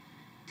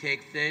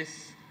 "Take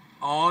this,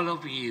 all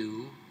of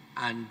you,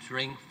 and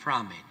drink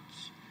from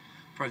it.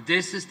 For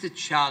this is the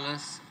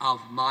chalice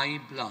of my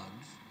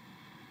blood,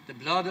 the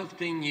blood of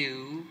the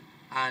new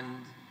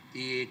and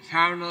the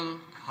eternal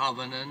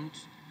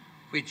covenant,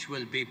 which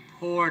will be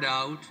poured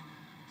out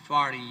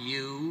for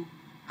you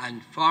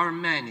and for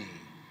many,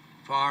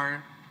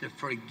 for the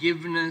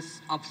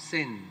forgiveness of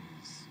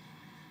sins.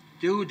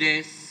 Do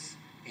this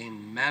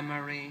in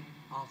memory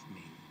of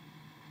me."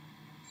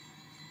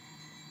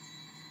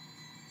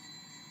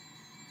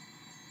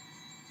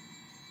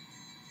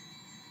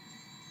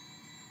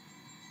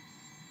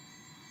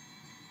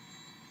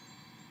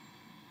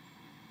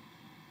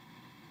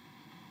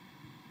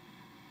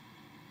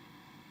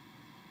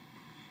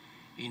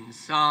 In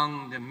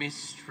song, the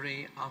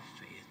mystery of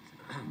faith.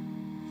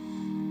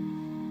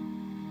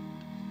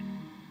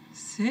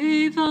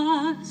 Save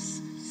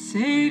us,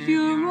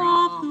 Savior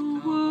of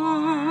the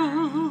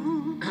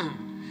world.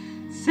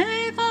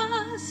 Save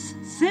us,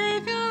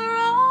 Savior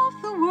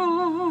of the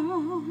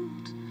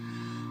world.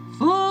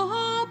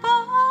 For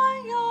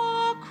by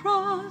your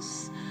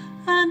cross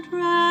and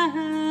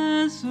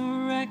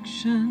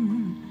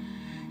resurrection,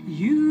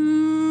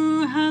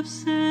 you have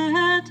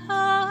set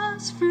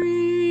us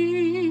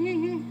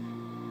free.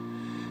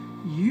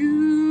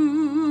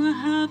 You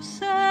have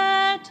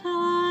set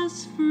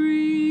us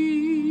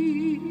free.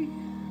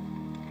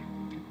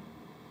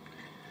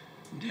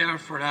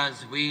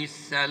 we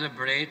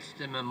celebrate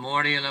the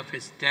memorial of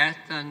his death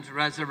and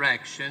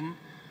resurrection,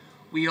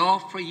 we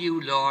offer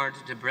you, Lord,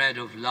 the bread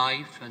of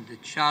life and the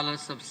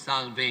chalice of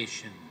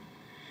salvation,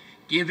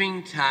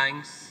 giving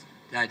thanks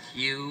that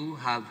you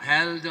have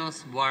held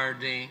us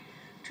worthy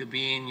to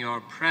be in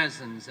your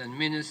presence and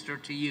minister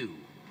to you.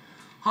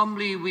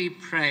 Humbly we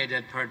pray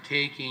that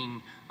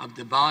partaking of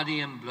the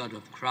body and blood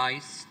of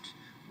Christ,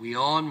 we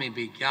all may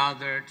be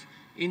gathered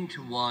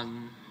into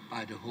one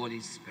by the Holy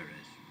Spirit.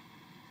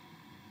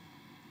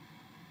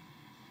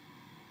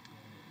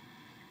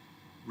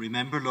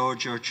 Remember,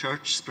 Lord, your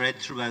church spread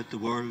throughout the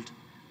world,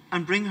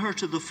 and bring her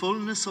to the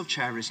fullness of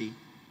charity,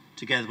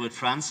 together with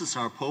Francis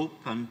our Pope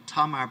and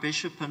Tom our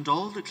Bishop and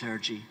all the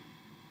clergy.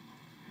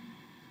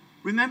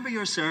 Remember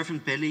your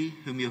servant Billy,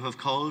 whom you have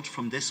called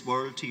from this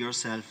world to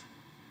yourself.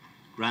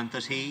 Grant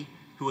that he,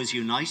 who is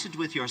united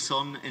with your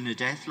Son in a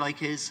death like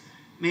his,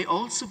 may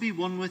also be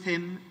one with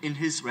him in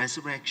his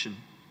resurrection.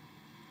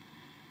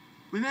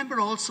 Remember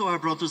also our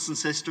brothers and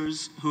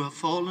sisters who have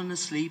fallen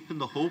asleep in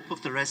the hope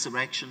of the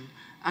resurrection,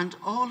 and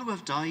all who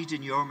have died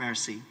in your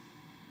mercy.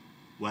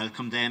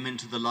 Welcome them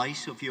into the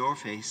light of your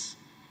face.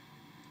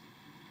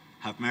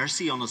 Have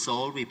mercy on us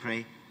all, we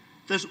pray,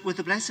 that with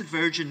the Blessed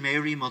Virgin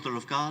Mary, Mother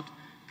of God,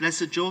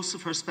 Blessed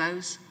Joseph, her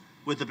spouse,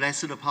 with the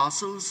blessed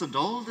apostles and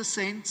all the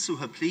saints who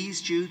have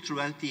pleased you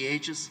throughout the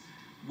ages,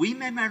 we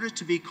may merit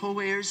to be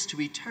co-heirs to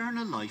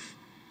eternal life,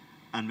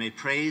 and may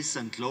praise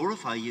and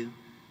glorify you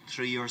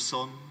through your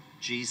Son,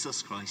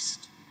 Jesus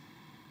Christ.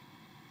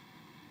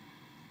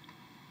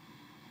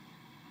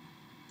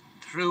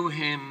 Through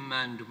him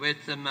and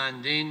with him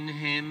and in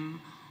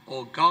him,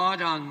 O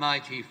God,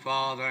 Almighty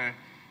Father,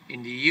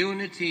 in the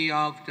unity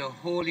of the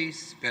Holy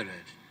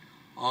Spirit,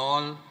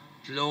 all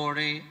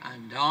glory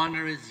and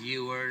honor is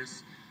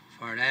yours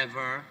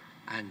forever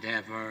and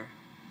ever.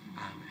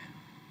 Amen.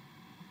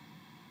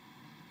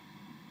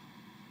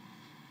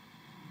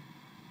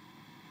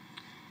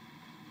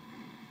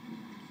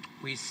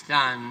 We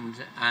stand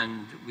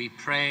and we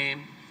pray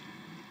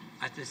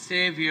at the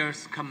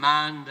Saviour's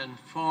command and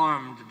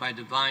formed by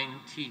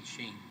divine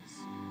teachings.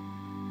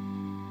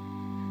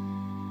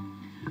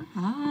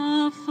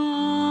 Our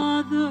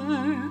Father,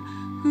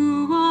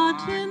 who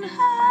art in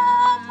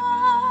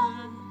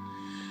heaven,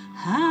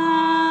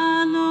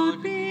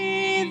 hallowed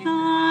be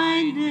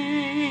thy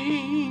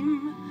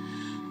name.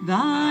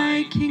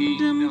 Thy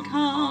kingdom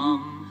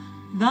come,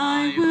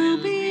 thy will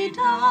be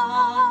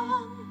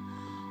done,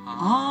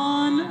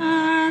 on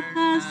earth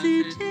as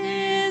it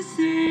is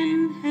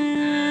in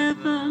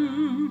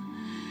heaven.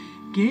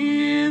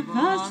 Give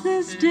us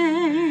this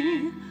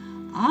day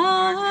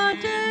our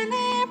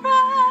daily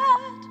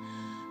bread,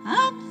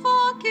 and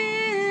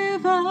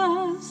forgive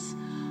us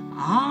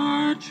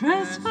our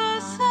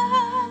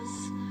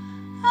trespasses,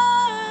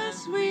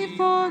 as we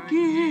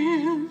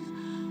forgive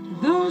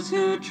those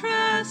who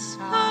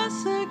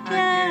trespass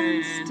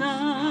against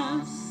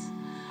us.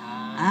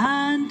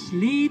 And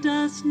lead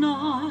us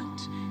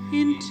not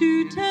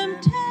into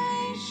temptation,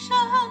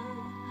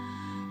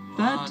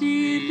 but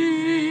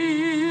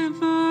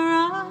deliver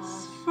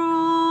us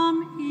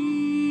from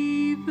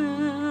evil.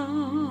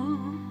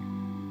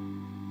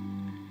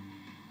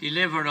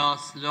 Deliver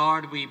us,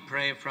 Lord, we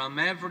pray, from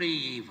every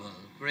evil.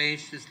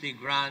 Graciously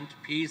grant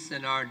peace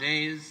in our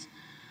days,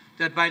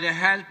 that by the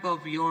help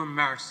of your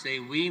mercy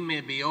we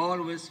may be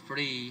always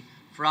free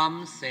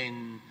from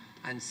sin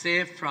and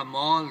safe from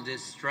all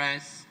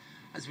distress,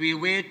 as we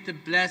await the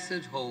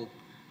blessed hope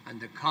and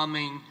the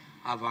coming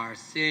of our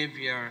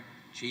Saviour,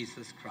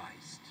 Jesus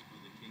Christ.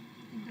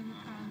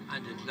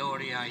 And the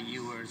glory are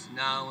yours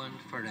now and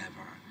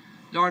forever.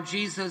 Lord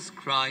Jesus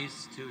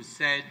Christ, who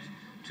said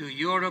to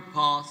your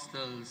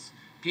apostles,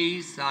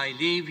 "Peace I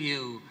leave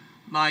you,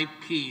 my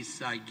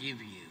peace I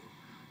give you,"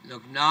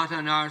 look not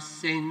on our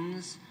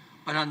sins,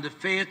 but on the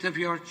faith of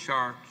your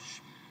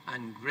church,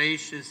 and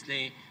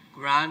graciously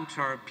grant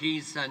her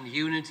peace and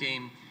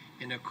unity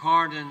in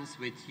accordance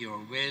with your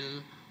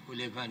will, who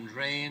live and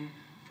reign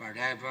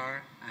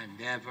forever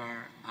and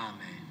ever.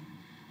 Amen.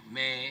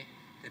 May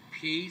the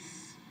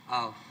peace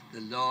of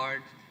the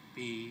Lord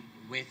be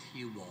with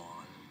you all.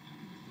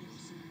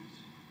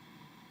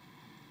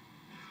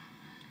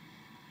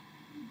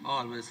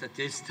 Always at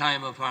this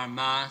time of our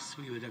Mass,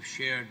 we would have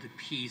shared the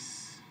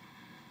peace.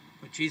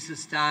 But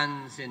Jesus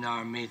stands in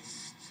our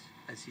midst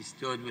as he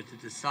stood with the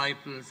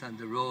disciples on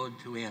the road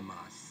to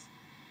Emmaus.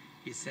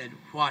 He said,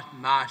 "What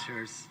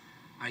matters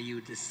are you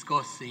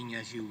discussing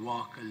as you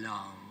walk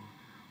along?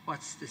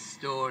 What's the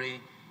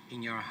story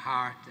in your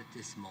heart at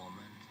this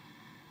moment?"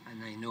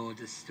 And I know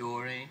the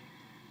story.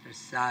 There's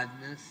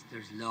sadness,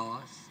 there's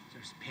loss,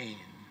 there's pain.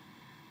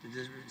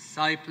 The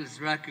disciples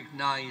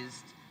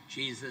recognized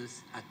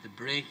Jesus at the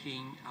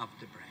breaking of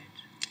the bread.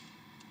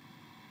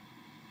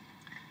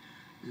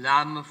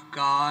 Lamb of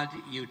God,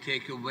 you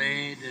take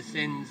away the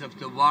sins of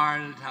the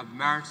world, have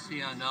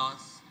mercy on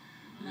us.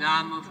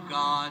 Lamb of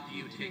God,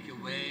 you take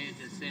away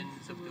the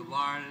sins of the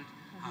world,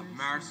 have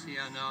mercy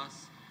on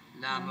us.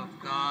 Lamb of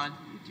God,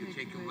 you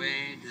take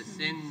away the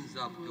sins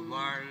of the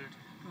world,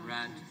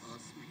 grant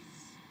us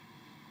peace.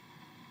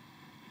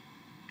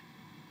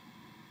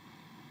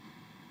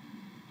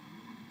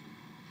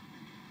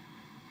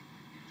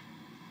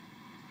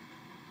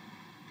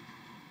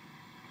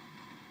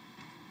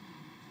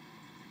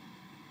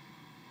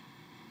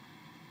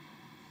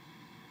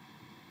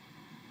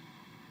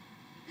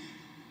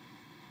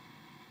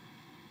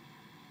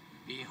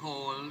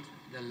 Behold,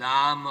 the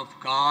Lamb of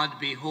God.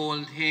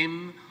 Behold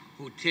him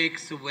who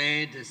takes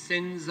away the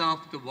sins of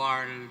the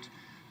world.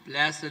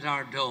 Blessed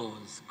are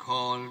those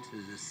called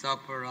to the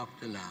supper of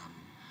the Lamb.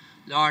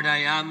 Lord, I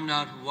am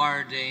not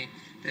worthy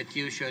that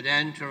you should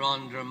enter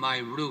under my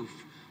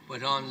roof,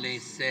 but only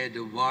say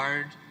the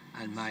word,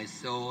 and my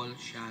soul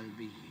shall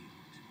be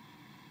healed.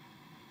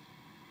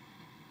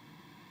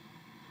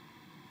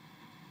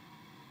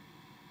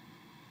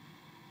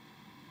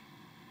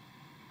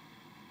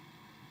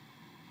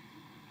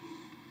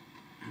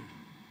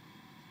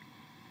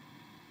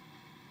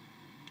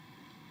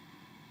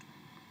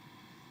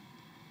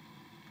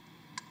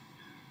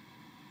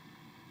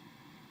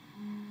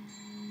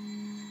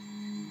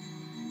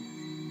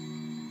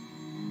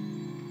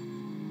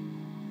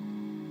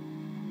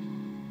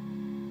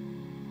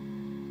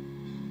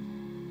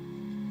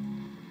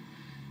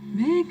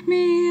 Make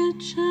me a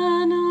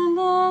channel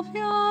of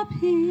your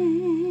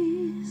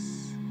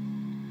peace.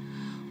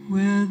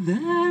 Where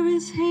there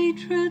is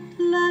hatred,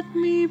 let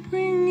me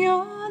bring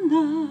your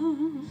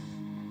love.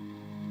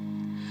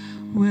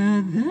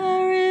 Where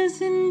there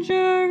is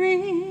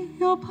injury,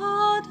 your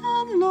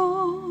pardon,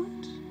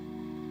 Lord.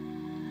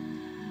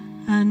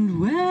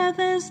 And where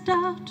there's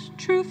doubt,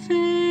 true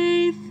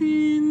faith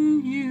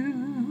in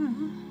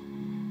you.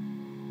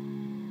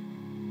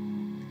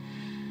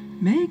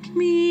 Make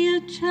me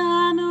a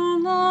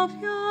channel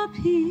of your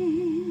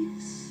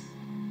peace.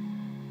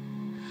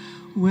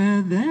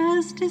 Where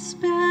there's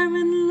despair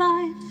in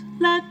life,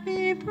 let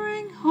me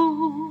bring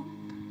hope.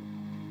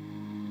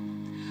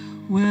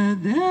 Where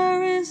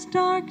there is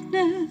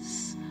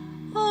darkness,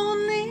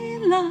 only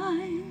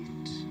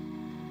light.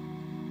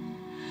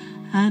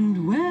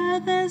 And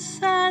where there's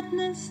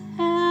sadness,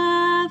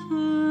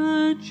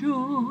 ever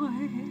joy.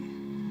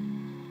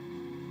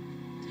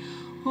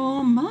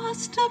 O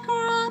Master,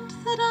 grant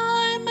that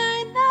I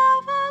may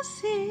never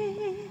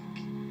seek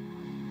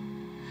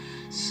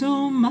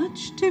so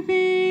much to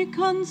be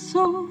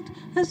consoled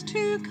as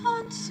to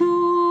console,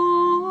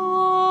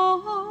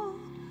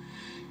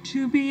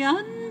 to be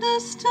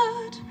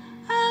understood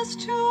as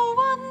to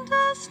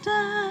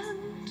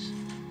understand,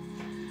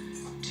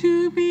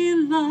 to be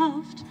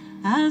loved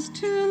as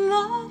to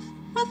love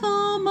with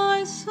all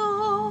my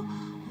soul.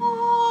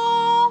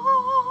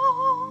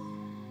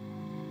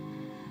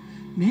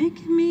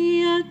 Make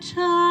me a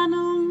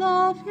channel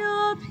of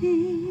your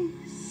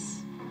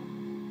peace.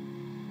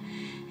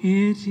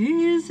 It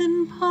is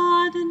in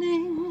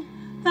pardoning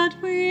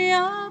that we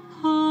are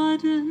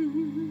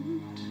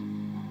pardoned,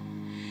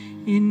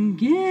 in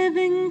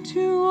giving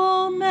to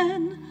all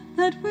men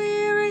that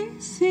we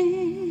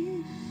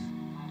receive,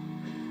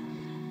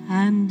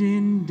 and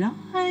in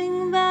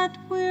dying that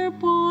we're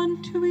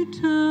born to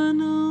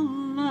eternal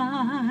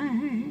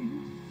life.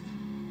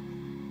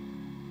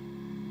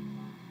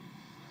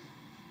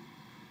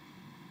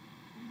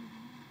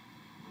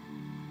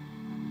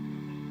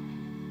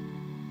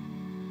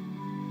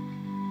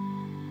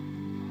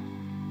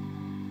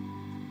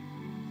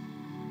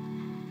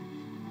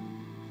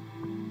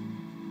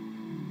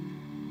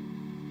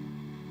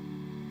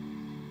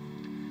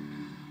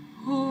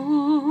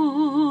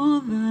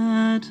 All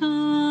that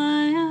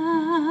I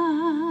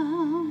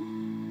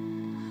am,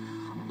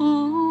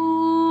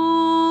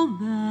 all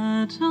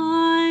that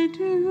I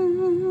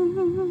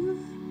do,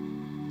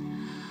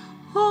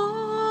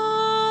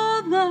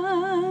 all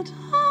that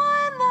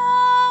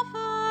I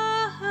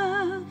never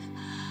have,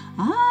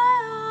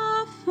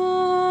 I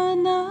offer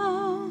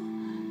now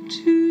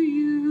to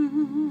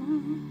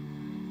you.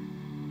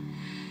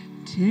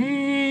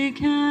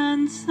 Take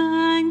and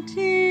sanctify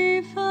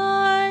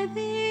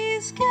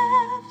these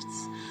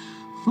gifts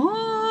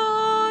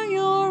for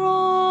your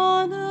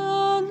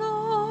honor,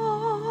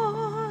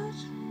 Lord,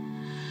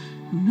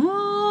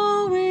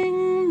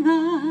 knowing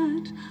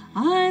that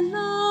I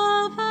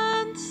love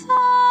and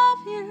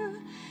serve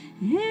you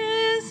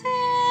is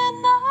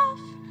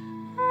enough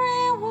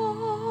reward.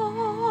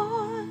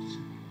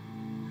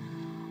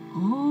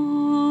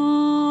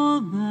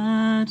 All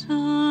that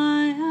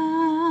I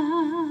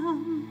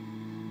am,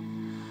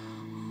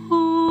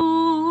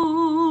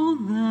 all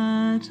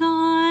that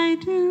I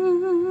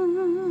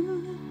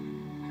do,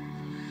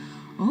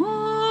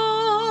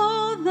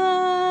 all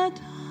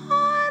that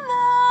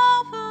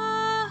I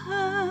never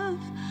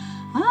have,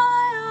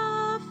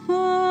 I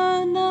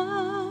offer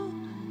now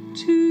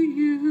to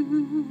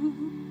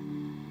you.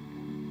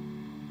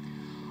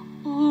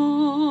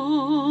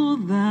 All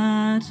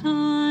that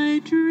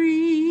I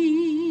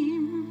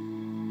dream,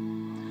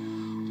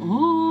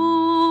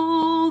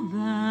 all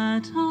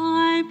that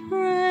I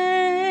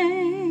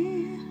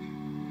pray,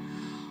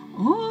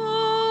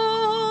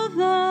 all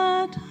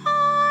that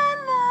I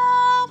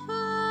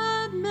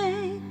never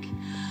make,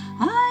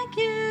 I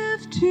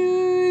give to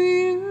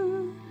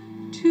you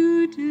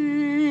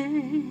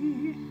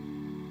today.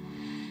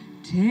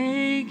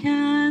 Take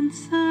and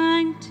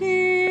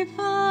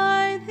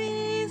sanctify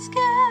these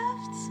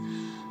gifts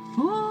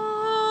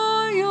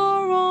for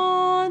your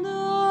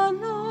honor,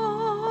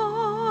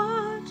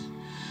 Lord,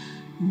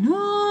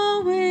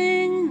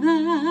 knowing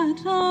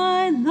that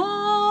I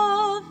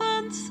love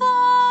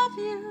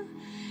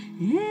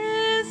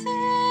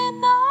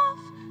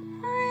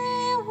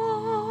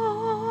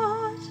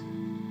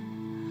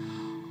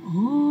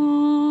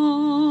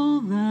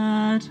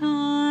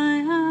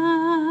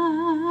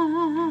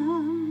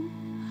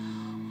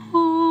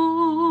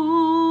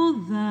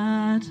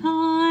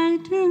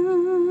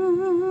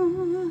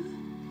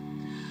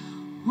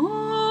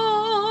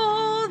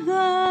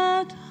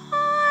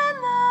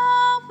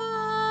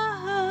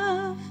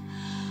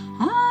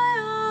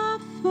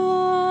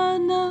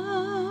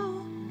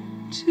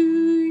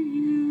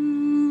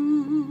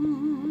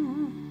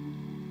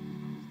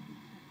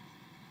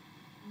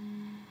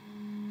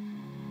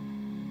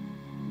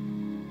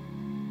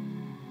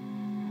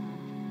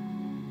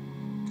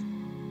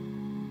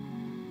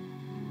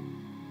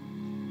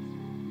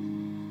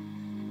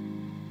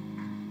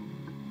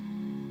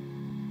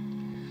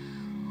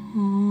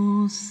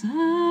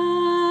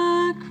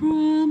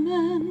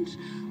sacrament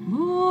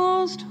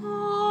most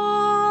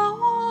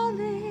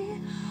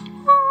holy,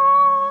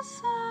 O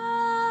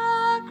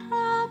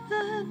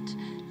sacrament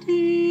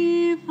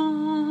divine,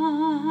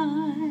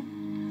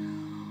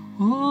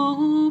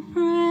 all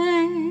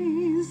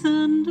praise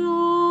and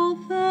all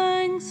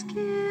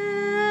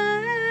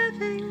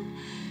thanksgiving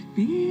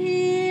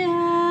be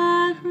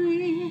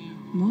every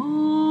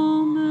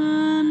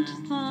moment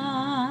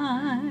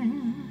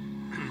thine.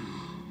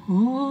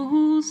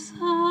 O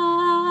sacrament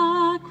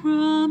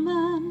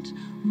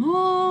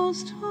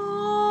most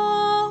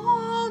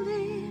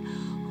holy,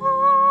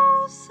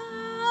 O sacrament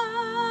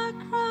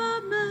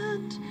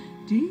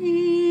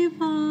divine,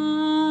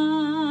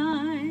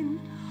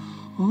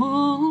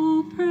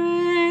 all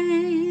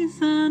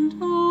praise and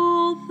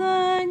all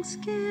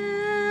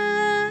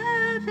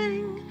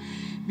thanksgiving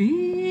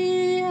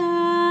be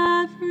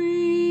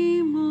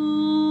every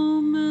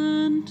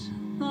moment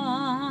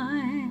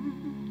thine.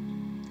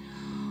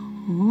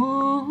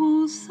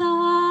 O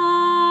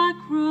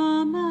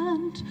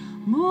sacrament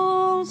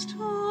most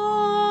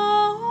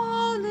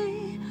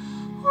holy,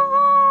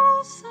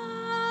 O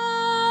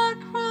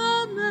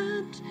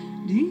sacrament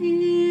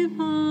divine,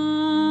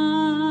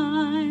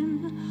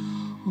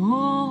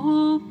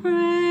 all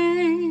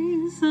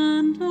praise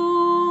and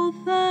all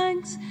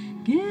thanksgiving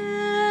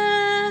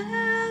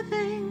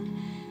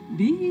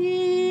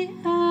be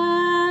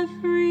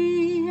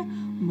every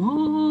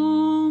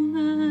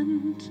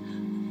moment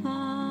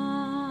thine.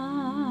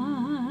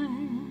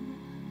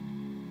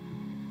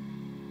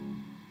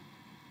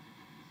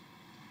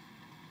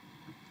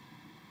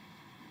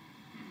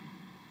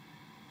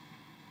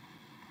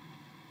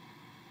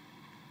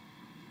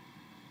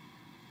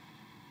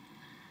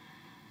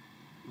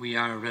 We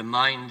are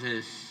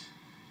reminded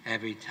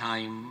every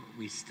time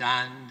we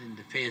stand in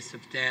the face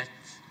of death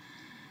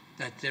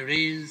that there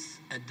is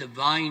a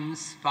divine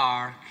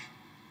spark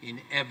in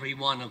every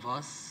one of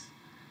us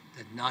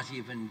that not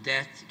even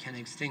death can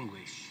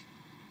extinguish.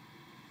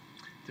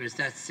 There is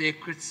that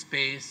sacred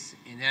space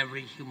in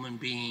every human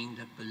being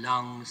that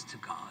belongs to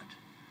God.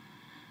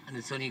 And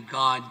it's only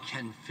God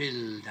can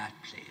fill that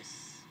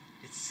place.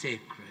 It's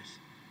sacred.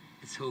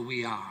 It's who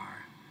we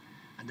are.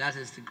 And that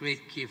is the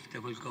great gift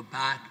that will go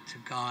back to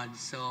God.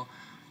 So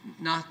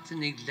not to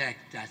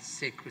neglect that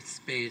sacred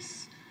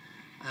space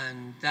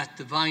and that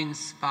divine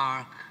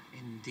spark.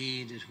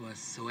 Indeed, it was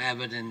so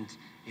evident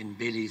in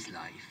Billy's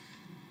life.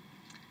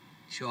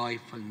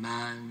 Joyful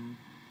man,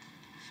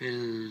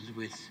 filled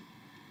with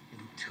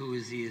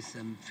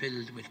enthusiasm,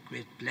 filled with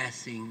great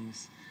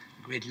blessings,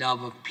 great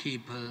love of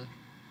people,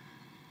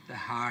 the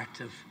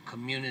heart of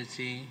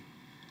community,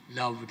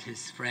 loved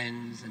his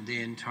friends, and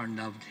they in turn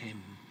loved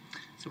him.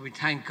 So we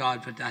thank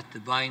God for that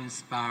divine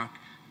spark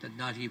that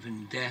not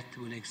even death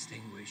will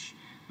extinguish.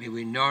 May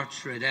we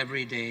nurture it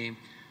every day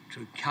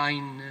through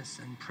kindness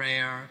and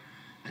prayer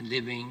and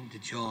living the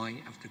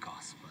joy of the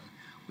gospel.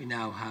 We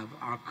now have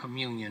our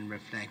communion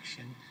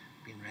reflection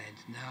being read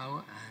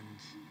now,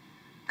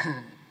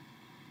 and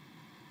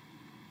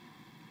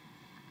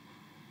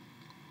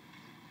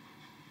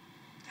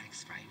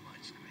thanks very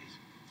much. Great.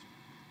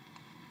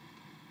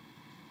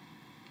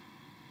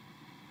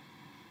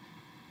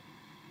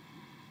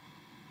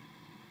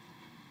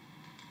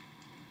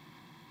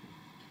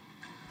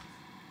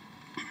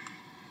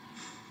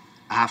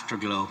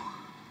 Afterglow.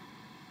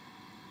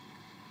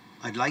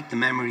 I'd like the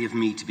memory of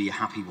me to be a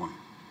happy one.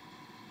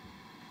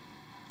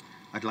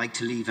 I'd like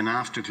to leave an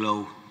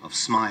afterglow of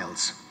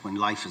smiles when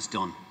life is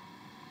done.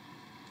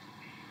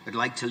 I'd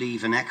like to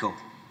leave an echo,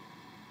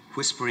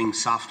 whispering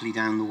softly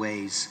down the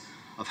ways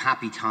of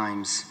happy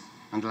times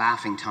and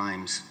laughing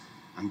times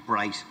and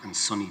bright and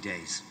sunny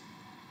days.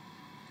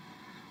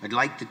 I'd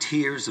like the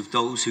tears of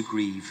those who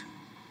grieve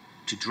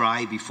to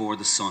dry before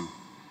the sun,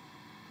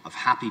 of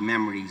happy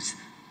memories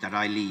that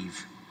I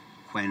leave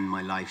when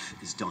my life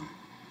is done.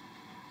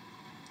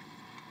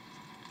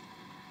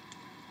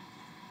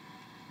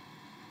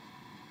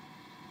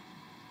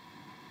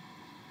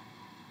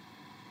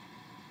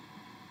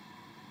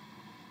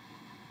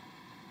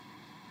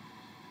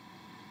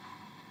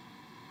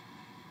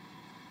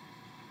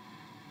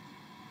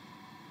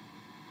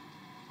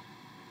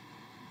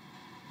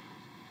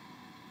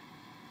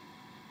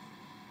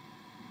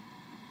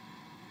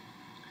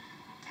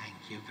 Thank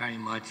you very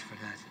much for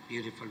that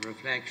beautiful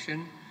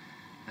reflection.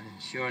 And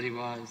it surely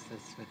was,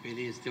 that's what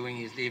Billy is doing.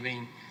 He's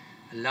leaving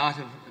a lot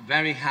of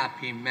very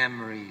happy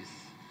memories.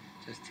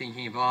 Just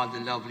thinking of all the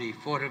lovely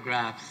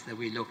photographs that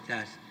we looked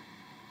at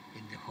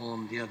in the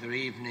home the other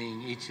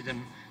evening, each of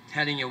them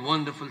telling a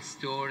wonderful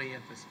story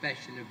of a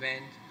special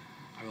event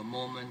or a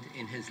moment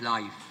in his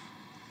life.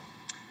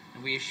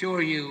 And we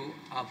assure you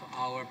of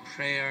our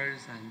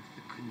prayers and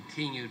the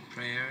continued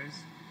prayers.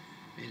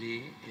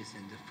 Billy is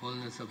in the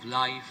fullness of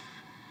life,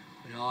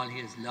 with all he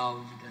has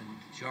loved, and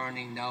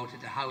journeying now to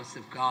the house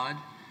of God.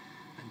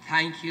 And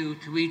thank you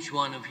to each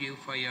one of you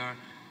for your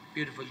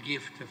beautiful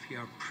gift of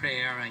your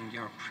prayer and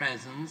your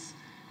presence.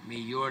 May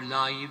your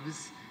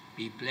lives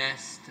be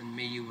blessed, and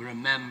may you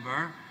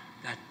remember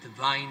that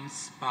divine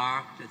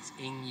spark that's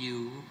in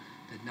you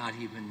that not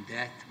even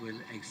death will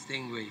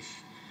extinguish.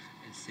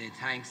 Let's say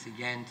thanks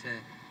again to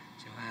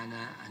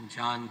Johanna and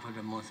John for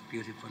the most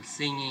beautiful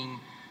singing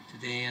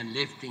today and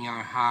lifting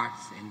our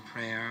hearts in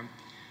prayer.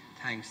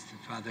 Thanks to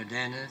Father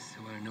Dennis,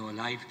 who I know a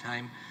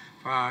lifetime,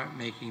 for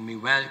making me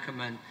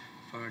welcome, and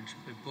for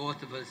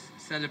both of us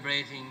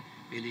celebrating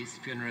Billy's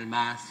funeral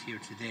mass here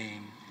today.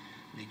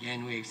 And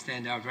again, we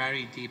extend our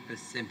very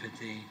deepest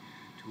sympathy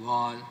to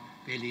all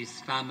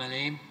Billy's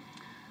family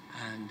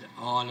and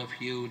all of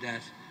you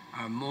that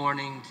are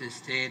mourning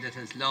this day that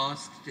has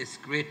lost this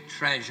great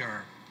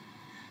treasure.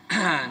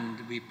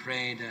 And we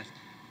pray that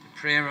the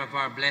prayer of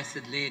our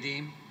Blessed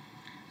Lady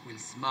will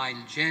smile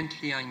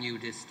gently on you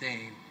this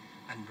day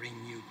and bring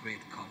you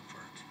great comfort.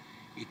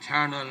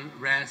 Eternal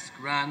rest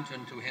grant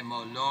unto him,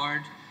 O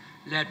Lord.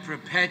 Let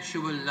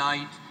perpetual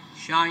light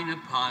shine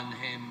upon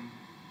him.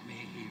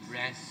 May he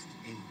rest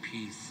in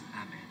peace.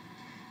 Amen.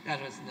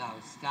 Let us now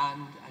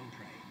stand and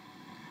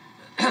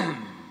pray.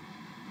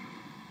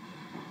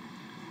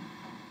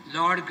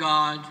 Lord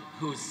God,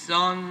 whose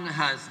Son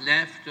has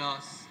left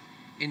us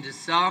in the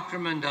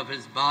sacrament of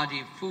his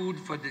body food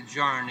for the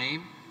journey,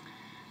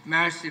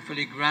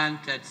 mercifully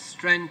grant that,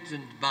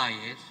 strengthened by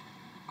it,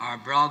 our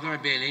brother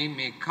Billy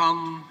may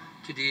come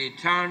to the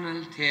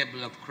eternal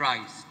table of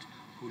Christ,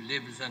 who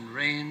lives and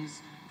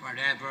reigns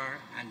forever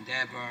and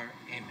ever.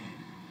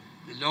 Amen.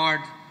 The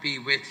Lord be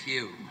with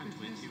you. And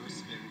with your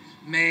spirit.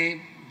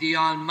 May the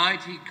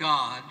Almighty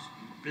God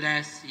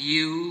bless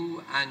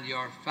you and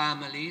your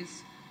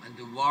families and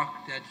the work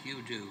that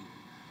you do,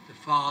 the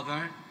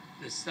Father,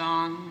 the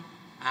Son,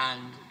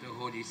 and the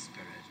Holy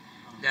Spirit.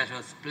 Let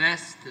us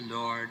bless the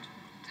Lord.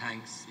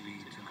 Thanks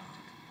be to God.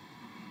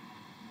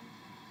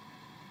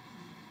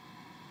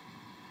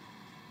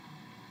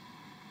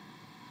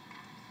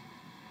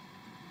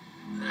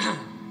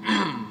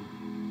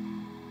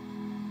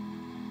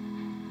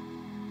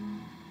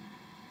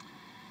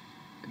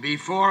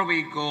 Before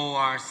we go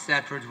our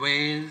separate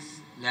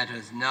ways, let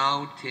us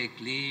now take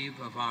leave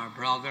of our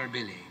brother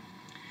Billy.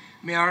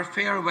 May our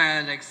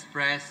farewell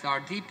express our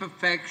deep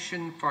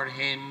affection for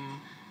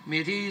him. May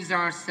it ease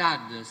our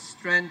sadness,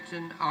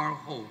 strengthen our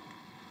hope.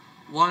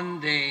 One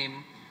day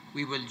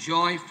we will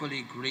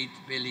joyfully greet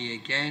Billy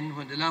again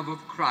when the love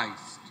of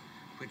Christ,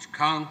 which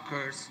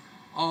conquers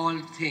all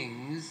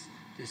things,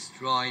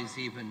 destroys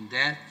even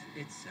death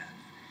itself.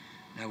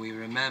 Now we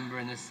remember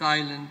in a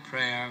silent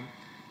prayer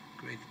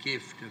the great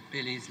gift of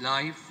Billy's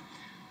life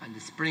and the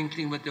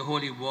sprinkling with the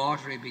holy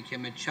water. He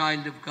became a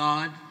child of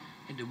God.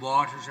 In the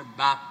waters of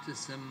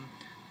baptism,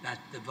 that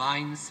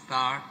divine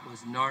spark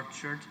was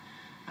nurtured,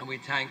 and we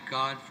thank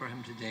God for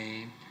him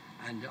today.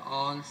 And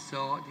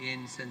also the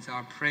incense,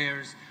 our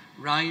prayers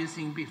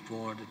rising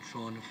before the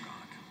throne of God.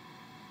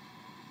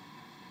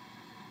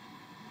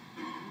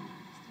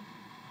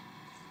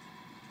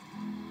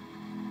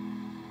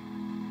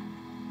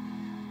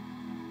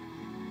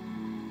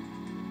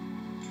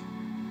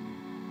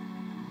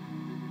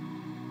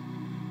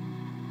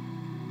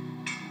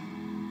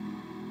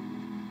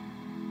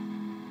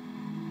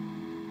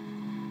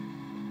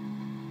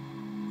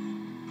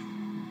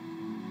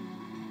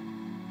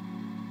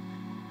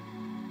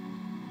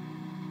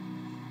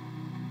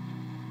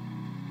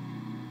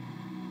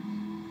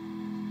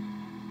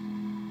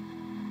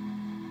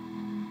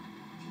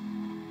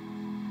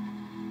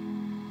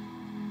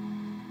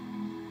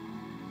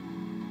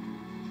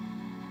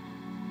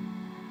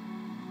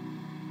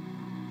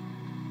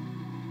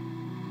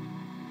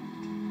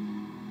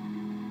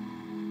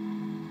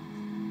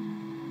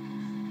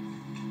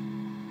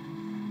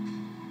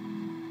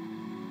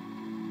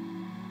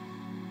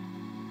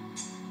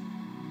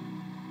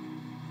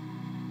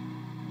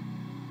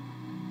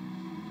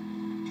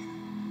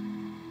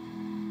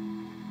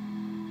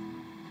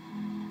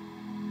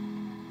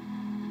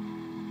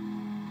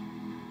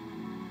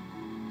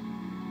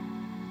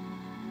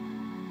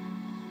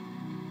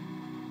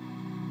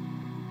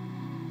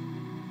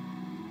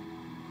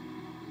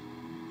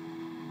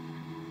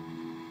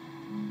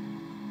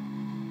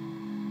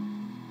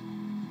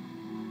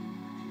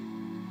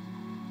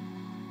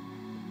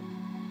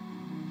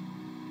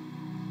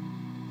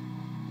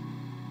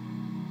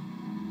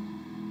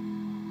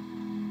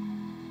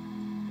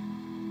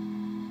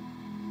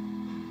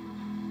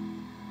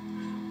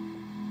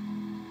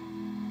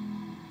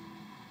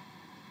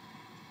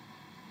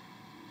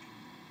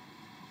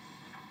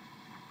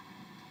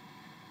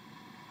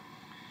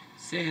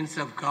 Saints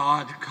of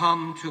God,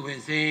 come to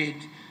his aid,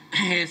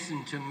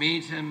 hasten to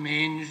meet him,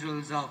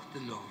 angels of the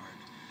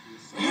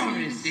Lord.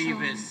 Receive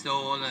his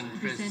soul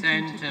and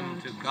present him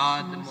to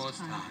God the Most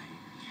High.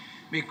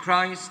 May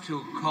Christ,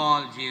 who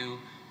called you,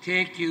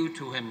 take you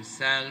to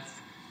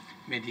himself.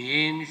 May the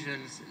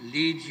angels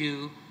lead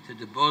you to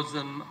the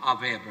bosom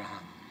of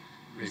Abraham.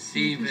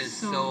 Receive his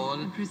soul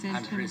and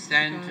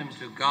present him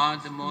to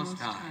God the Most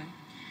High.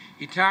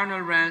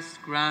 Eternal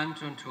rest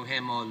grant unto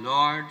him, O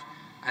Lord,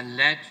 and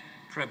let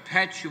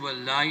perpetual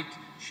light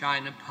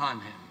shine upon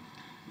him.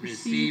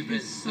 Receive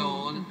his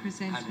soul and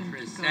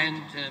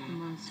present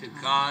him to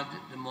God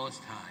the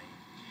Most High.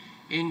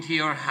 Into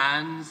your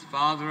hands,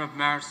 Father of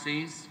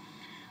mercies,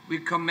 We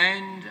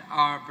commend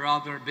our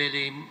brother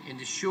Billy in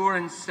the sure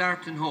and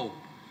certain hope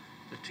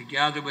that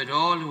together with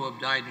all who have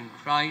died in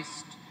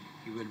Christ,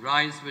 he will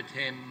rise with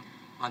him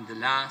on the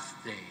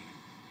last day.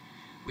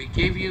 We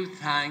give you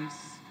thanks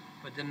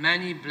for the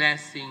many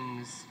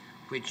blessings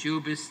which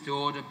you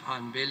bestowed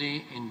upon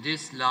Billy in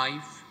this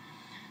life.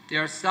 They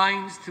are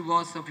signs to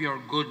us of your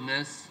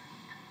goodness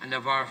and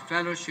of our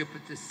fellowship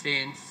with the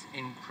saints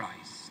in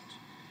Christ.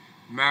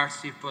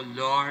 Merciful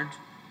Lord,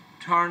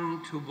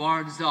 turn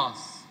towards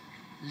us,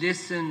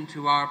 listen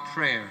to our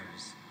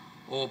prayers,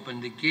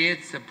 open the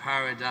gates of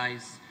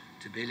paradise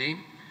to Billy,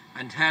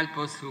 and help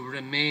us who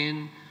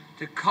remain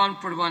to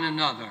comfort one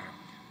another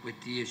with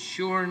the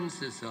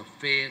assurances of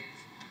faith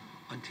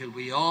until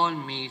we all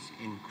meet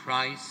in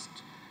Christ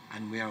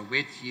and we are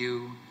with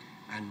you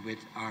and with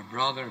our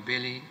brother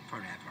Billy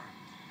forever.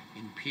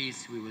 In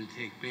peace we will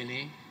take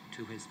Billy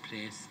to his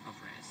place of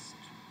rest.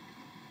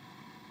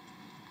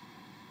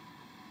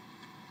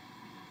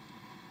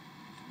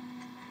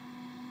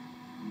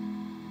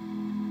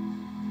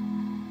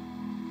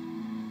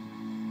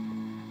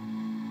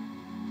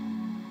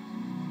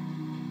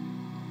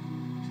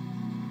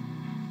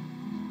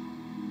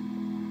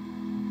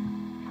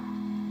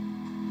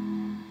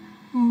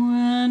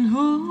 When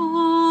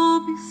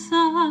all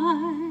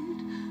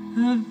beside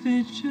a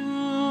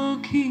vigil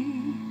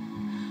keep,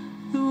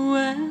 the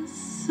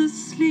west's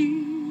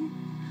asleep,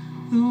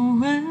 the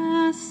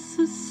west's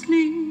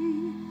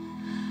asleep.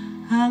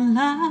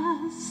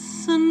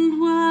 Alas,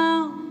 and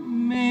well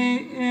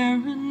may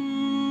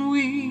Erin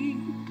weep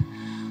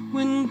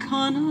when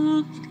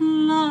Connacht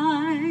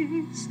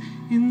lies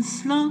in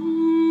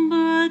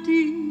slumber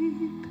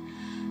deep.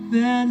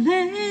 Their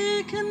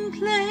lake and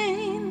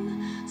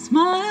plain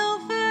smile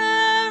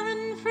fair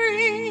and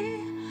free,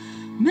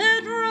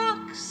 mid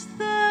rocks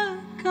their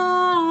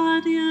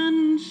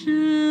guardian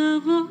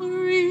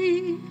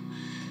chivalry.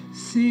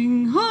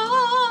 Sing ho,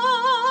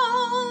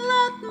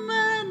 let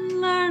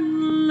men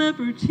learn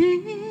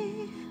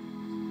liberty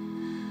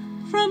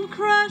from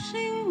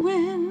crashing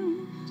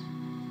wind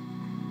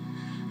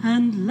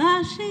and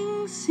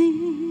lashing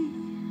sea.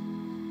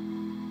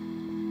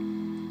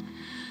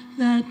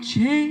 That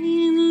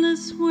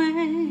chainless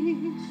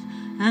wave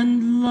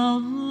and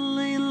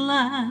lovely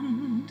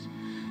land,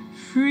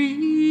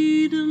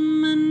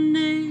 freedom and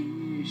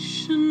nationhood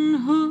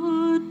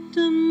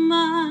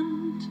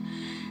demand.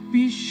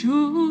 Be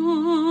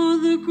sure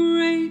the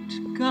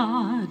great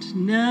God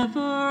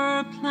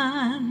never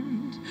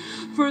planned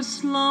for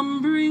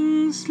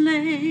slumbering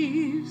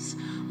slaves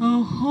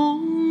a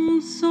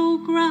home so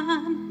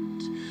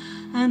grand,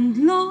 and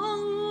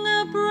long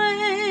a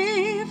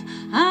brave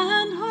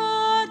and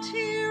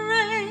haughty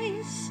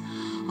race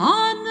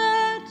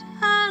honored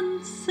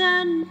and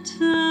sentinel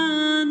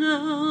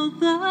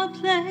the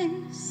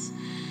place.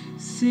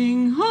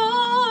 Sing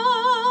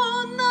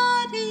ho,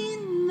 not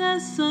e'en their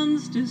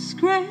son's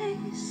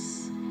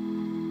disgrace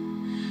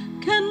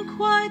can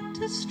quite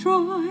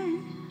destroy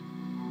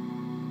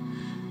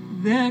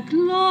their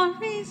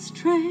glory's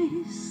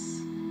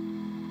trace.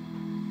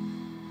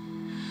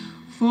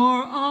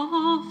 For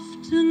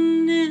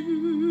often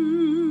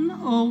in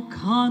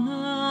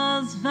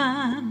O'Connor's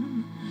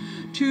van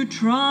to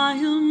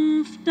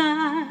triumph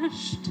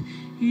dashed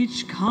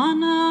each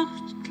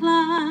Connacht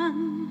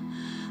clan,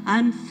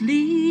 and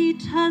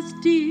fleet as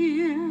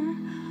deer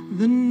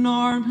the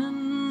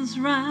Normans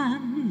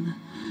ran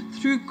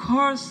through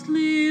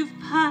Corsleeve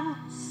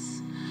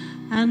Pass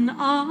and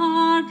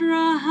Ardrahan,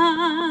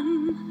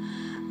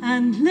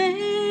 and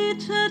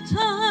later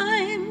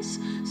times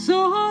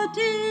saw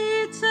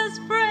deeds as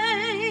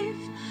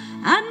brave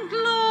and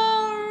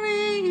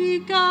glory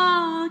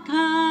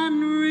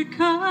Galgan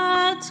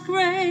Ricard's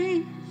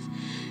grave.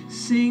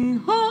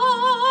 Sing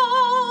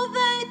ho,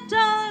 they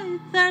died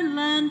their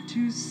land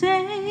to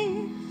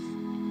save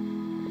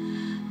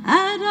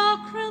at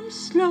Aughrim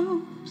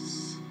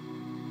slopes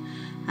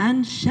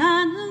and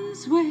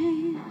Shannon's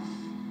wave.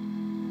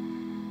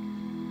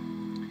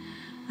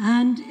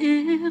 And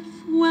if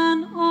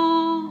when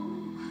all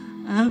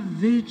a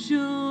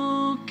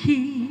vigil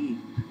keep,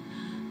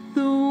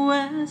 the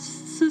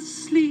west's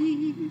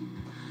asleep,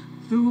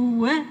 the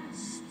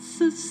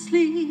west's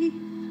asleep,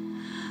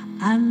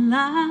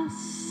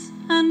 alas,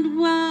 and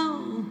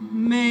well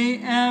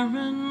may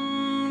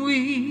Erin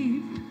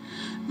weep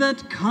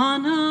that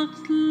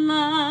Connacht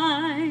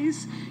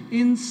lies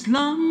in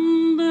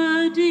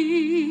slumber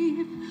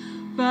deep.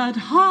 But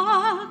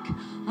hark,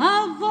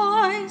 a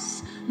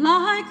voice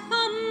like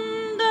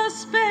thunder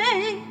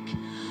spake,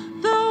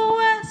 the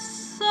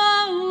west's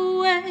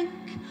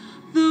awake,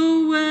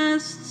 the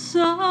west's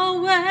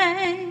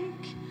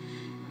awake.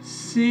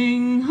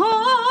 Sing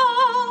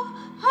ho,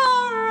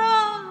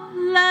 hurrah,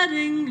 let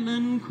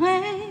England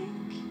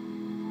quake.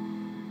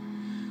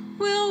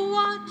 We'll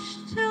watch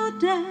till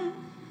death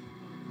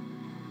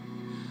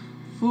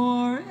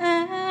forever.